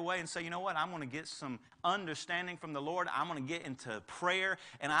the plate away and say, you know what, I'm going to get some understanding from the Lord. I'm going to get into prayer.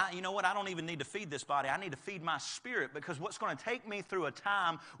 And you know what, I don't even need to feed this body. I need to feed my spirit, because what's going to take me through a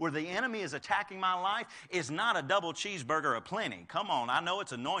time where the enemy is attacking my life is not a double cheeseburger aplenty. Come on, I know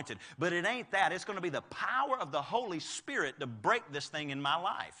it's anointed, but it ain't that. It's going to be the power of the Holy Spirit to break this thing in my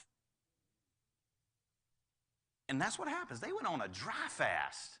life. And that's what happens. They went on a dry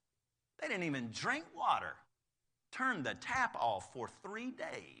fast. They didn't even drink water. Turned the tap off for 3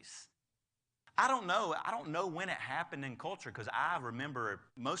 days. I don't know when it happened in culture, because I remember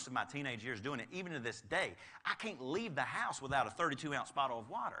most of my teenage years doing it. Even to this day, I can't leave the house without a 32-ounce bottle of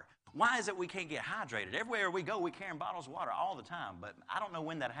water. Why is it we can't get hydrated? Everywhere we go, we carry bottles of water all the time, but I don't know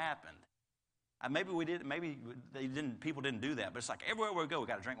when that happened. Maybe we did. Maybe people didn't do that, but it's like everywhere we go, we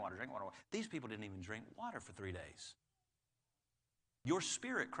got to drink water, drink water. These people didn't even drink water for 3 days. Your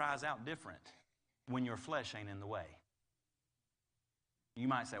spirit cries out different when your flesh ain't in the way. You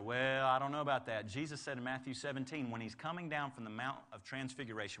might say, well, I don't know about that. Jesus said in Matthew 17, when he's coming down from the Mount of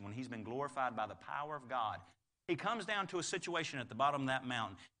Transfiguration, when he's been glorified by the power of God, he comes down to a situation at the bottom of that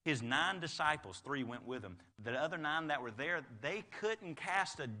mountain. His 9 disciples, 3 went with him. The other 9 that were there, they couldn't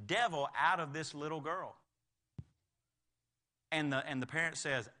cast a devil out of this little girl. And the parent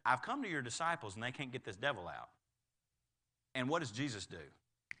says, I've come to your disciples and they can't get this devil out. And what does Jesus do?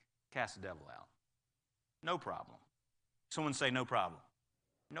 Cast the devil out. No problem. Someone say, no problem.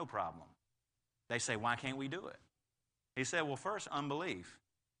 No problem. They say, why can't we do it? He said, well, first, unbelief.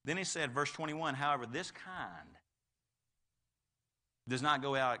 Then he said, verse 21, however, this kind does not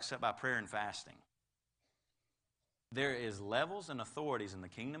go out except by prayer and fasting. There is levels and authorities in the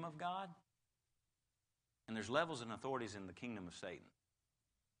kingdom of God, and there's levels and authorities in the kingdom of Satan.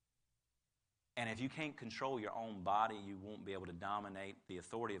 And if you can't control your own body, you won't be able to dominate the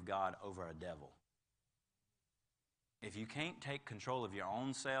authority of God over a devil. If you can't take control of your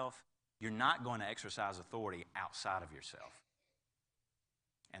own self, you're not going to exercise authority outside of yourself.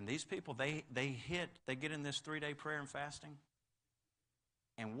 And these people, they get in this 3-day prayer and fasting.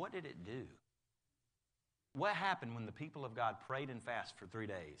 And what did it do? What happened when the people of God prayed and fasted for 3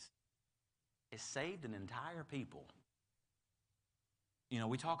 days? It saved an entire people. You know,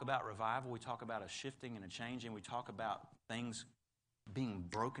 we talk about revival, we talk about a shifting and a changing, we talk about things being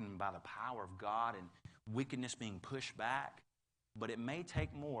broken by the power of God and wickedness being pushed back. But it may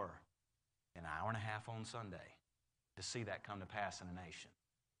take more than an hour and a half on Sunday to see that come to pass in a nation.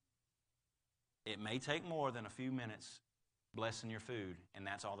 It may take more than a few minutes blessing your food, and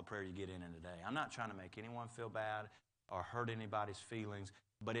that's all the prayer you get in a day. I'm not trying to make anyone feel bad or hurt anybody's feelings,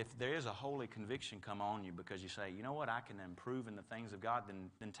 but if there is a holy conviction come on you because you say, you know what, I can improve in the things of God,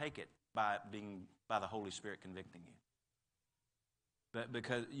 then take it by the Holy Spirit convicting you. But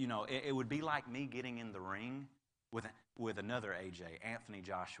because, it would be like me getting in the ring with another AJ, Anthony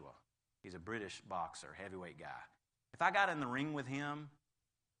Joshua. He's a British boxer, heavyweight guy. If I got in the ring with him,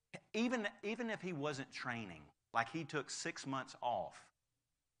 even if he wasn't training, like he took 6 months off,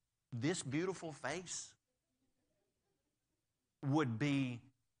 this beautiful face would be,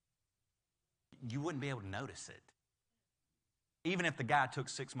 you wouldn't be able to notice it. Even if the guy took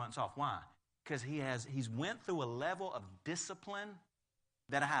 6 months off. Why? Because he's went through a level of discipline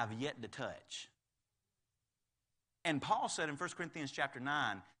that I have yet to touch. And Paul said in 1 Corinthians chapter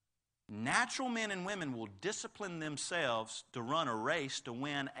 9, natural men and women will discipline themselves to run a race to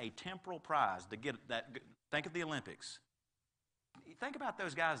win a temporal prize. To get that, think of the Olympics. Think about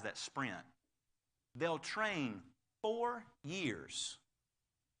those guys that sprint. They'll train 4 years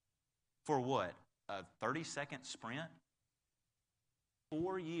for what? A 30-second sprint?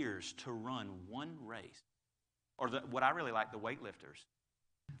 4 years to run one race. Or what I really like, the weightlifters.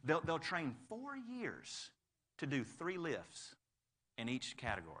 They'll train 4 years to do 3 lifts in each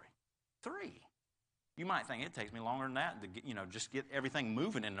category. 3. You might think it takes me longer than that to get, just get everything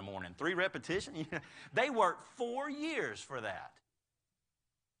moving in the morning. 3 repetitions. They work 4 years for that.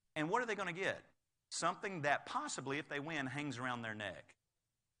 And what are they going to get? Something that possibly, if they win, hangs around their neck.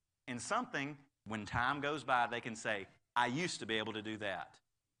 And something, when time goes by, they can say, I used to be able to do that.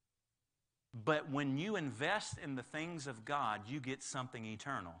 But when you invest in the things of God, you get something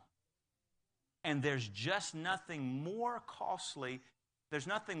eternal. And there's just nothing more costly, there's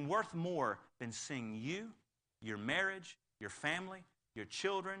nothing worth more than seeing you, your marriage, your family, your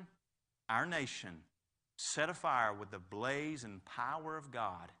children, our nation set afire with the blaze and power of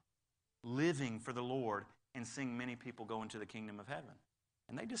God, living for the Lord and seeing many people go into the kingdom of heaven.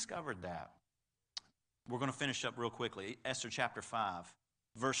 And they discovered that. We're going to finish up real quickly. Esther chapter 5,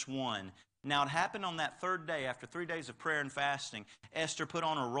 verse 1. Now it happened on that 3rd day, after 3 days of prayer and fasting, Esther put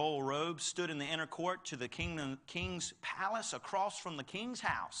on her royal robe, stood in the inner court to the king's palace across from the king's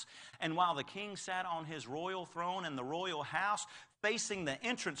house. And while the king sat on his royal throne in the royal house, facing the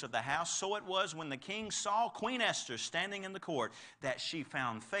entrance of the house, so it was when the king saw Queen Esther standing in the court that she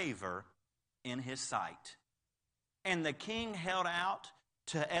found favor in his sight. And the king held out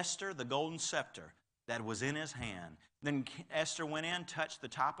to Esther the golden scepter that was in his hand. Then Esther went in, touched the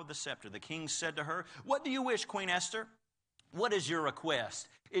top of the scepter. The king said to her, "What do you wish, Queen Esther? What is your request?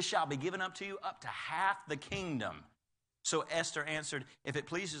 It shall be given up to you up to half the kingdom." So Esther answered, "If it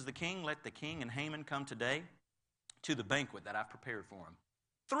pleases the king, let the king and Haman come today to the banquet that I've prepared for him."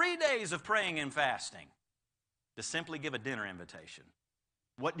 3 days of praying and fasting to simply give a dinner invitation.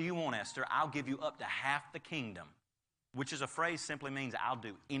 What do you want, Esther? I'll give you up to half the kingdom, which is a phrase simply means I'll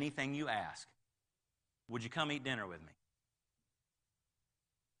do anything you ask. Would you come eat dinner with me?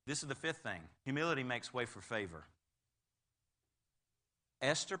 This is the 5th thing. Humility makes way for favor.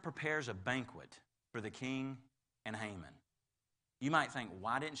 Esther prepares a banquet for the king and Haman. You might think,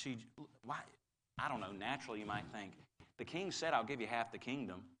 why? I don't know, naturally you might think, the king said, I'll give you half the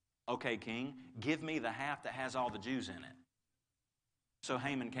kingdom. Okay, king, give me the half that has all the Jews in it. So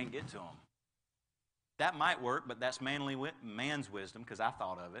Haman can't get to them. That might work, but that's man's wisdom, because I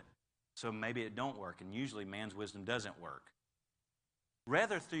thought of it. So maybe it don't work, and usually man's wisdom doesn't work.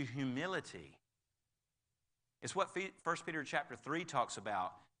 Rather, through humility. It's what 1 Peter chapter 3 talks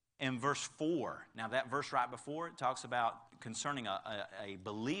about in verse 4. Now that verse right before it talks about concerning a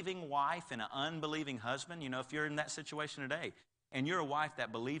believing wife and an unbelieving husband. If you're in that situation today, and you're a wife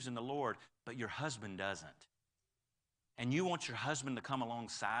that believes in the Lord, but your husband doesn't. And you want your husband to come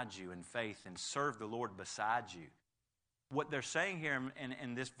alongside you in faith and serve the Lord beside you. What they're saying here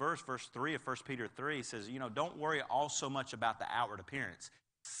in this verse 3 of 1 Peter 3 says, don't worry all so much about the outward appearance.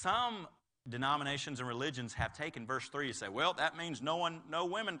 Some denominations and religions have taken verse 3 to say, well, that means no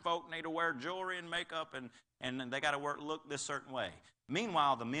women folk need to wear jewelry and makeup and they got to look this certain way.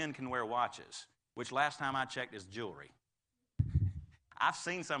 Meanwhile, the men can wear watches, which last time I checked is jewelry. I've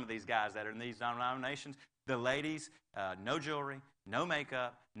seen some of these guys that are in these denominations. The ladies, no jewelry, no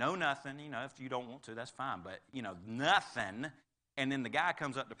makeup, no nothing. If you don't want to, that's fine. But, nothing. And then the guy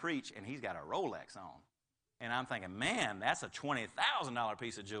comes up to preach, and he's got a Rolex on. And I'm thinking, man, that's a $20,000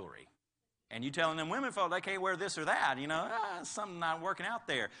 piece of jewelry. And you telling them women folk they can't wear this or that. Something not working out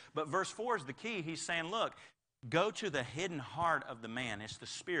there. But verse 4 is the key. He's saying, look, Go to the hidden heart of the man. It's the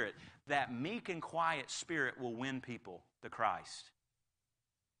spirit. That meek and quiet spirit will win people to Christ.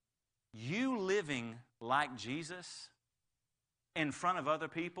 You living like Jesus in front of other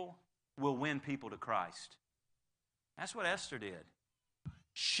people will win people to Christ. That's what Esther did.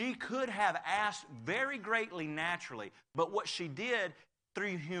 She could have asked very greatly naturally, but what she did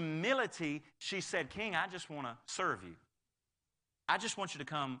through humility, she said, King, I just want to serve you. I just want you to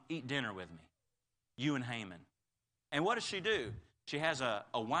come eat dinner with me, you and Haman. And what does she do? She has a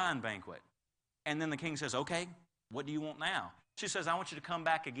wine banquet. And then the king says, okay, what do you want now? She says, I want you to come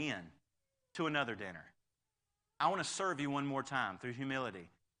back again to another dinner. I want to serve you one more time through humility.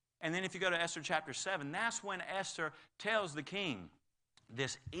 And then if you go to Esther chapter 7, that's when Esther tells the king,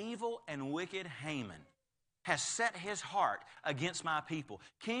 this evil and wicked Haman has set his heart against my people.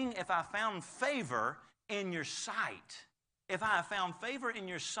 King, if I found favor in your sight,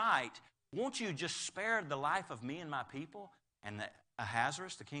 won't you just spare the life of me and my people? And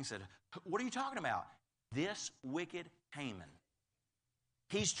Ahasuerus, the king, said, what are you talking about? This wicked Haman.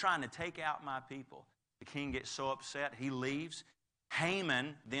 He's trying to take out my people. The king gets so upset, he leaves.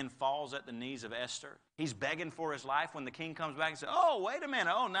 Haman then falls at the knees of Esther. He's begging for his life. When the king comes back and says, oh, wait a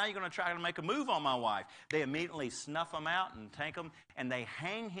minute. Oh, now you're going to try to make a move on my wife. They immediately snuff him out and take him, and they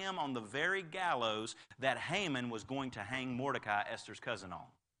hang him on the very gallows that Haman was going to hang Mordecai, Esther's cousin, on.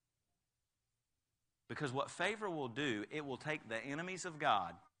 Because what favor will do, it will take the enemies of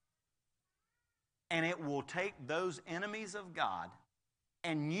God, and it will take those enemies of God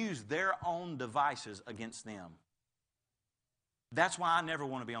and use their own devices against them. That's why I never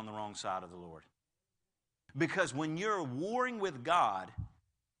want to be on the wrong side of the Lord. Because when you're warring with God,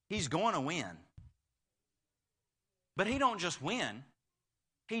 He's going to win. But He don't just win.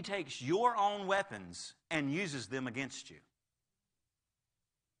 He takes your own weapons and uses them against you.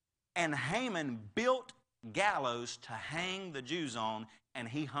 And Haman built gallows to hang the Jews on, and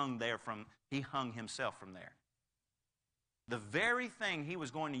he hung himself from there. The very thing he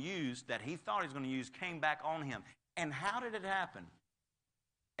was going to use that he thought he was going to use came back on him. And how did it happen?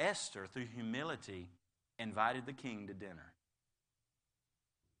 Esther, through humility, invited the king to dinner.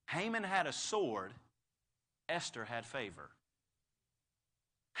 Haman had a sword. Esther had favor.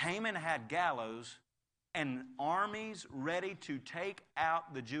 Haman had gallows and armies ready to take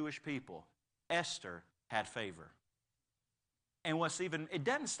out the Jewish people. Esther had favor. And it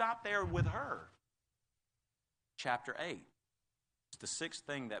doesn't stop there with her. Chapter 8. The sixth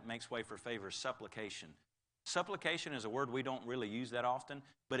thing that makes way for favor is supplication. Supplication is a word we don't really use that often,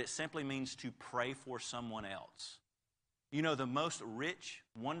 but it simply means to pray for someone else. You know, the most rich,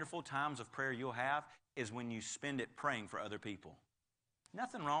 wonderful times of prayer you'll have is when you spend it praying for other people.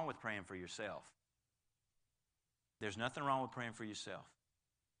 Nothing wrong with praying for yourself. There's nothing wrong with praying for yourself.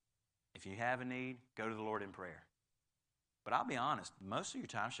 If you have a need, go to the Lord in prayer. But I'll be honest, most of your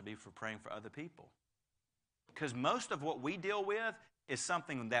time should be for praying for other people. Because most of what we deal with is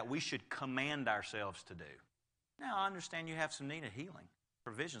something that we should command ourselves to do. Now, I understand you have some need of healing,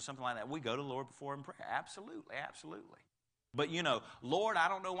 provision, something like that. We go to the Lord before in prayer. Absolutely, absolutely. But Lord, I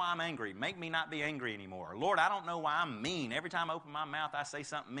don't know why I'm angry. Make me not be angry anymore. Lord, I don't know why I'm mean. Every time I open my mouth, I say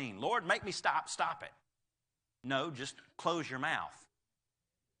something mean. Lord, make me stop it. No, just close your mouth.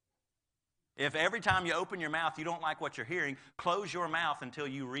 If every time you open your mouth you don't like what you're hearing, close your mouth until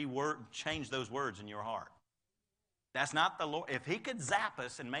you change those words in your heart. That's not the Lord. If He could zap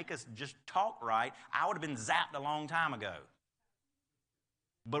us and make us just talk right, I would have been zapped a long time ago.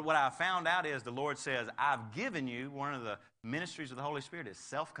 But what I found out is the Lord says, I've given you, one of the ministries of the Holy Spirit is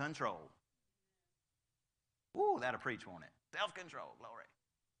self-control. Ooh, that'll preach, won't it? Self-control, glory.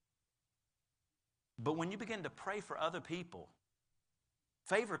 But when you begin to pray for other people,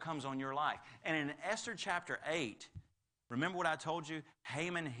 favor comes on your life. And in Esther chapter 8, remember what I told you?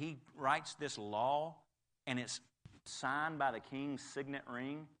 Haman, he writes this law, and it's signed by the king's signet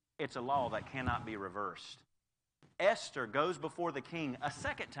ring. It's a law that cannot be reversed. Esther goes before the king a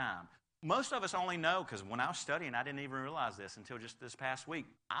second time. Most of us only know, because when I was studying, I didn't even realize this until just this past week.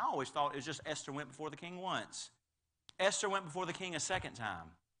 I always thought it was just Esther went before the king once. Esther went before the king a second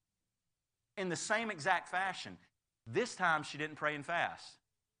time. In the same exact fashion. This time she didn't pray and fast.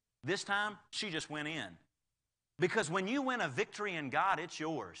 This time she just went in. Because when you win a victory in God, it's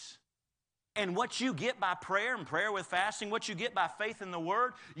yours. And what you get by prayer and prayer with fasting, what you get by faith in the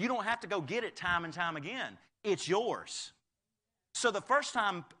Word, you don't have to go get it time and time again. It's yours. So the first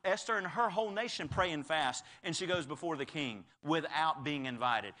time Esther and her whole nation pray and fast, and she goes before the king without being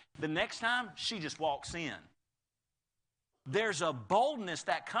invited. The next time, she just walks in. there's a boldness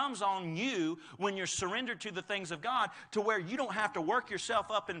that comes on you when you're surrendered to the things of God, to where you don't have to work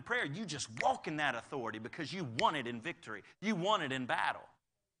yourself up in prayer. You just walk in that authority because you won it in victory. You won it in battle.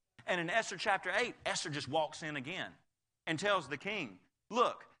 And in Esther chapter 8, Esther just walks in again and tells the king,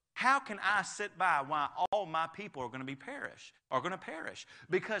 look, how can I sit by while all my people are going to perish?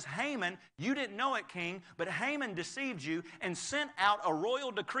 Because Haman, you didn't know it, king, but Haman deceived you and sent out a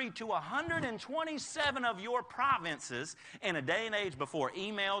royal decree to 127 of your provinces in a day and age before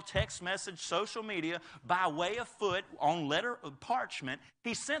email, text message, social media, by way of foot, on letter of parchment.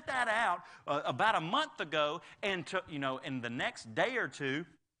 He sent that out about a month ago, and in the next day or two,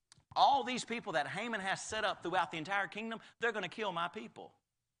 all these people that Haman has set up throughout the entire kingdom, they're going to kill my people.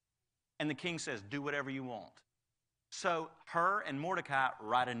 And the king says, do whatever you want. So her and Mordecai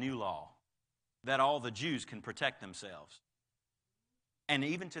write a new law that all the Jews can protect themselves. And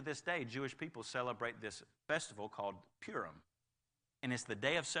even to this day, Jewish people celebrate this festival called Purim. And it's the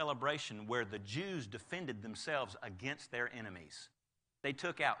day of celebration where the Jews defended themselves against their enemies. They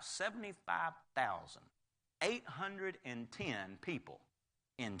took out 75,810 people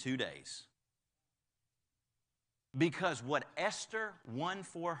in 2 days. Because what Esther won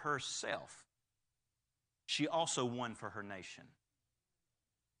for herself, she also won for her nation.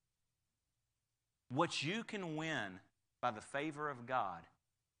 What you can win by the favor of God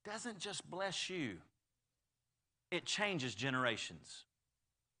doesn't just bless you. It changes generations.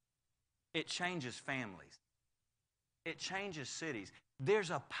 It changes families. It changes cities. There's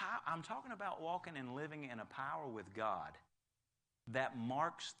a power. I'm talking about walking and living in a power with God that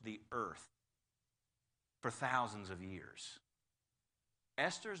marks the earth for thousands of years.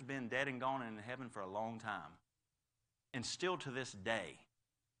 Esther's been dead and gone in heaven for a long time. And still to this day,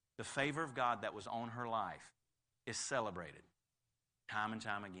 the favor of God that was on her life is celebrated time and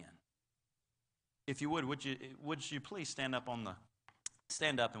time again. If you would you please stand up and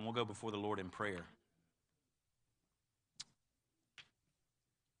we'll go before the Lord in prayer.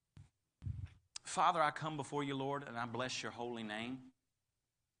 Father, I come before you, Lord, and I bless your holy name.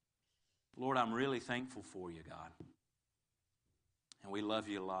 Lord, I'm really thankful for you, God. And we love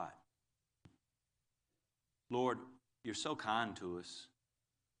you a lot. Lord, you're so kind to us.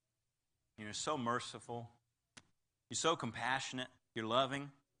 You're so merciful. You're so compassionate. You're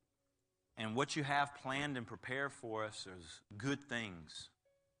loving. And what you have planned and prepared for us is good things,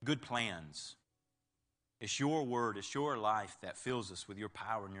 good plans. It's your word, it's your life that fills us with your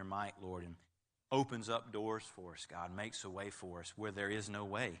power and your might, Lord, and opens up doors for us, God, makes a way for us where there is no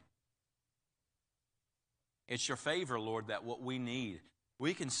way. It's your favor, Lord, that what we need.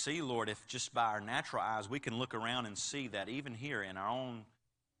 We can see, Lord, if just by our natural eyes we can look around and see that even here in our own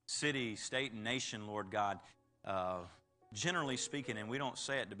city, state, and nation, Lord God, generally speaking, and we don't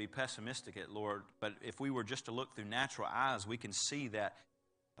say it to be pessimistic, Lord, but if we were just to look through natural eyes, we can see that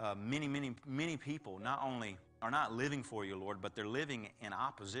many people not only are not living for you, Lord, but they're living in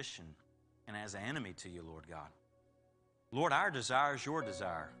opposition and as an enemy to you, Lord God. Lord, our desire is your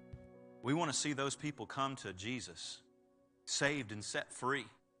desire. We want to see those people come to Jesus, saved and set free,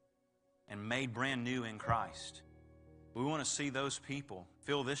 and made brand new in Christ. We want to see those people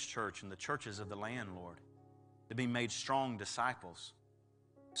fill this church and the churches of the land, Lord, to be made strong disciples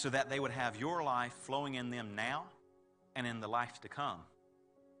so that they would have your life flowing in them now and in the life to come.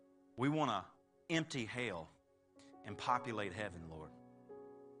 We want to empty hell and populate heaven, Lord.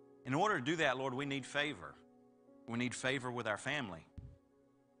 In order to do that, Lord, we need favor. We need favor with our family.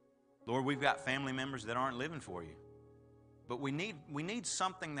 Lord, we've got family members that aren't living for you. But we need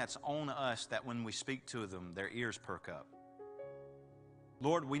something that's on us that when we speak to them, their ears perk up.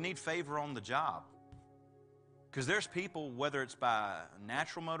 Lord, we need favor on the job. Because there's people, whether it's by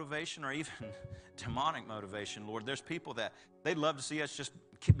natural motivation or even demonic motivation, Lord, there's people that they'd love to see us just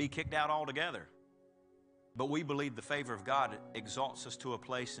be kicked out altogether. But we believe the favor of God exalts us to a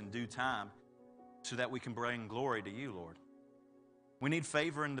place in due time so that we can bring glory to you, Lord. We need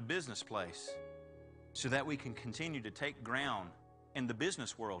favor in the business place so that we can continue to take ground in the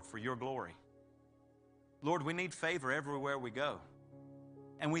business world for your glory. Lord, we need favor everywhere we go.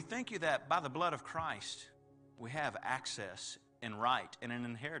 And we thank you that by the blood of Christ, we have access and right and an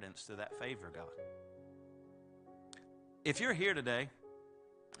inheritance to that favor, God. If you're here today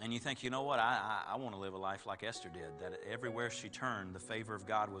and you think, you know what, I want to live a life like Esther did, that everywhere she turned, the favor of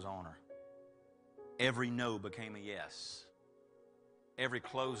God was on her. Every no became a yes. Every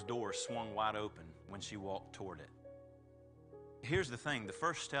closed door swung wide open when she walked toward it. Here's the thing, the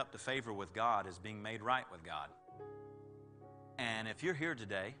first step to favor with God is being made right with God. And if you're here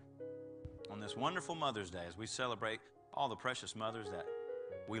today, on this wonderful Mother's Day, as we celebrate all the precious mothers that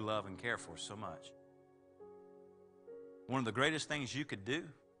we love and care for so much, One of the greatest things you could do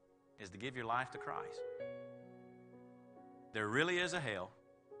is to give your life to Christ. There really is a hell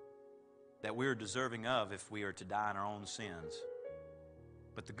that we're deserving of if we are to die in our own sins.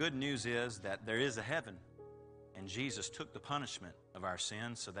 But the good news is that there is a heaven, and Jesus took the punishment of our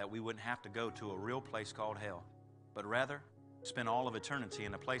sins so that we wouldn't have to go to a real place called hell, but rather spend all of eternity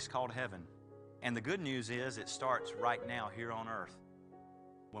in a place called heaven. And the good news is it starts right now here on earth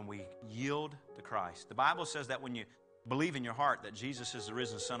when we yield to Christ. The Bible says that when you believe in your heart that Jesus is the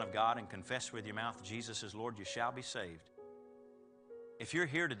risen Son of God and confess with your mouth Jesus is Lord, you shall be saved. If you're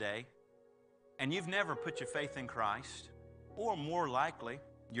here today and you've never put your faith in Christ, or more likely,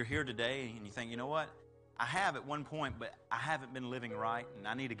 you're here today and you think, you know what? I have at one point, but I haven't been living right, and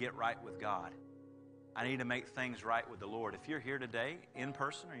I need to get right with God. I need to make things right with the Lord. If you're here today in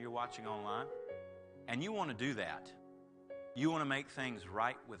person or you're watching online, and you want to do that, you want to make things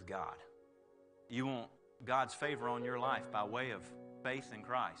right with God, you want God's favor on your life by way of faith in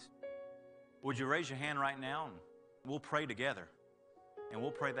Christ, would you raise your hand right now and we'll pray together, and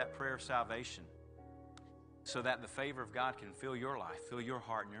we'll pray that prayer of salvation so that the favor of God can fill your life, fill your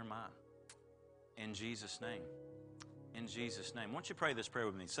heart and your mind. In Jesus' name. In Jesus' name. Won't you pray this prayer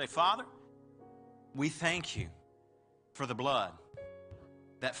with me? Say, Father, we thank you for the blood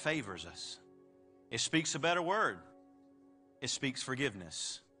that favors us. It speaks a better word. It speaks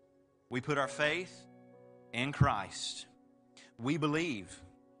forgiveness. We put our faith in Christ. We believe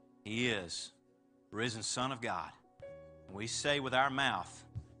He is risen Son of God. We say with our mouth,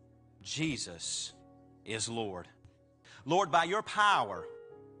 Jesus is Lord. Lord, by your power,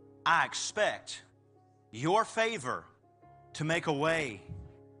 I expect your favor to make a way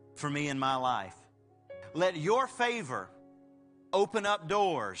for me in my life. Let your favor open up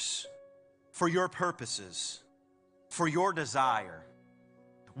doors for your purposes, for your desire.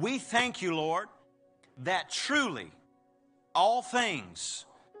 We thank you, Lord, that truly all things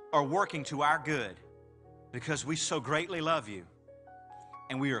are working to our good because we so greatly love you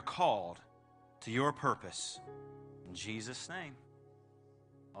and we are called to your purpose. In Jesus' name.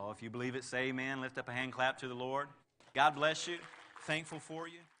 Oh, if you believe it, say amen. Lift up a hand clap to the Lord. God bless you. Thankful for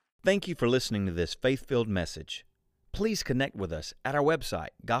you. Thank you for listening to this faith-filled message. Please connect with us at our website,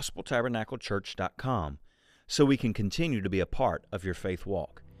 gospeltabernaclechurch.com, so we can continue to be a part of your faith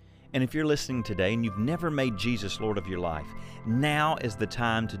walk. And if you're listening today and you've never made Jesus Lord of your life, now is the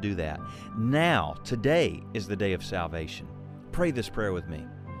time to do that. Now, today is the day of salvation. Pray this prayer with me.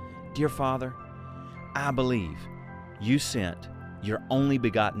 Dear Father, I believe you sent your only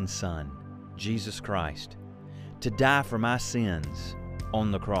begotten Son, Jesus Christ, to die for my sins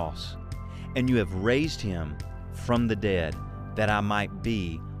on the cross, and you have raised Him from the dead that I might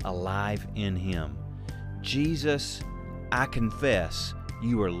be alive in Him. Jesus, I confess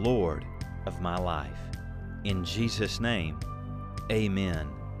you are Lord of my life. In Jesus' name, amen.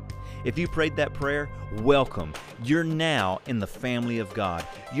 If you prayed that prayer, welcome. You're now in the family of God.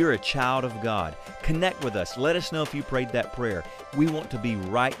 You're a child of God. Connect with us. Let us know if you prayed that prayer. We want to be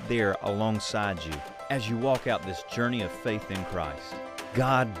right there alongside you as you walk out this journey of faith in Christ.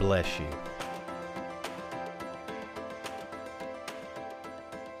 God bless you.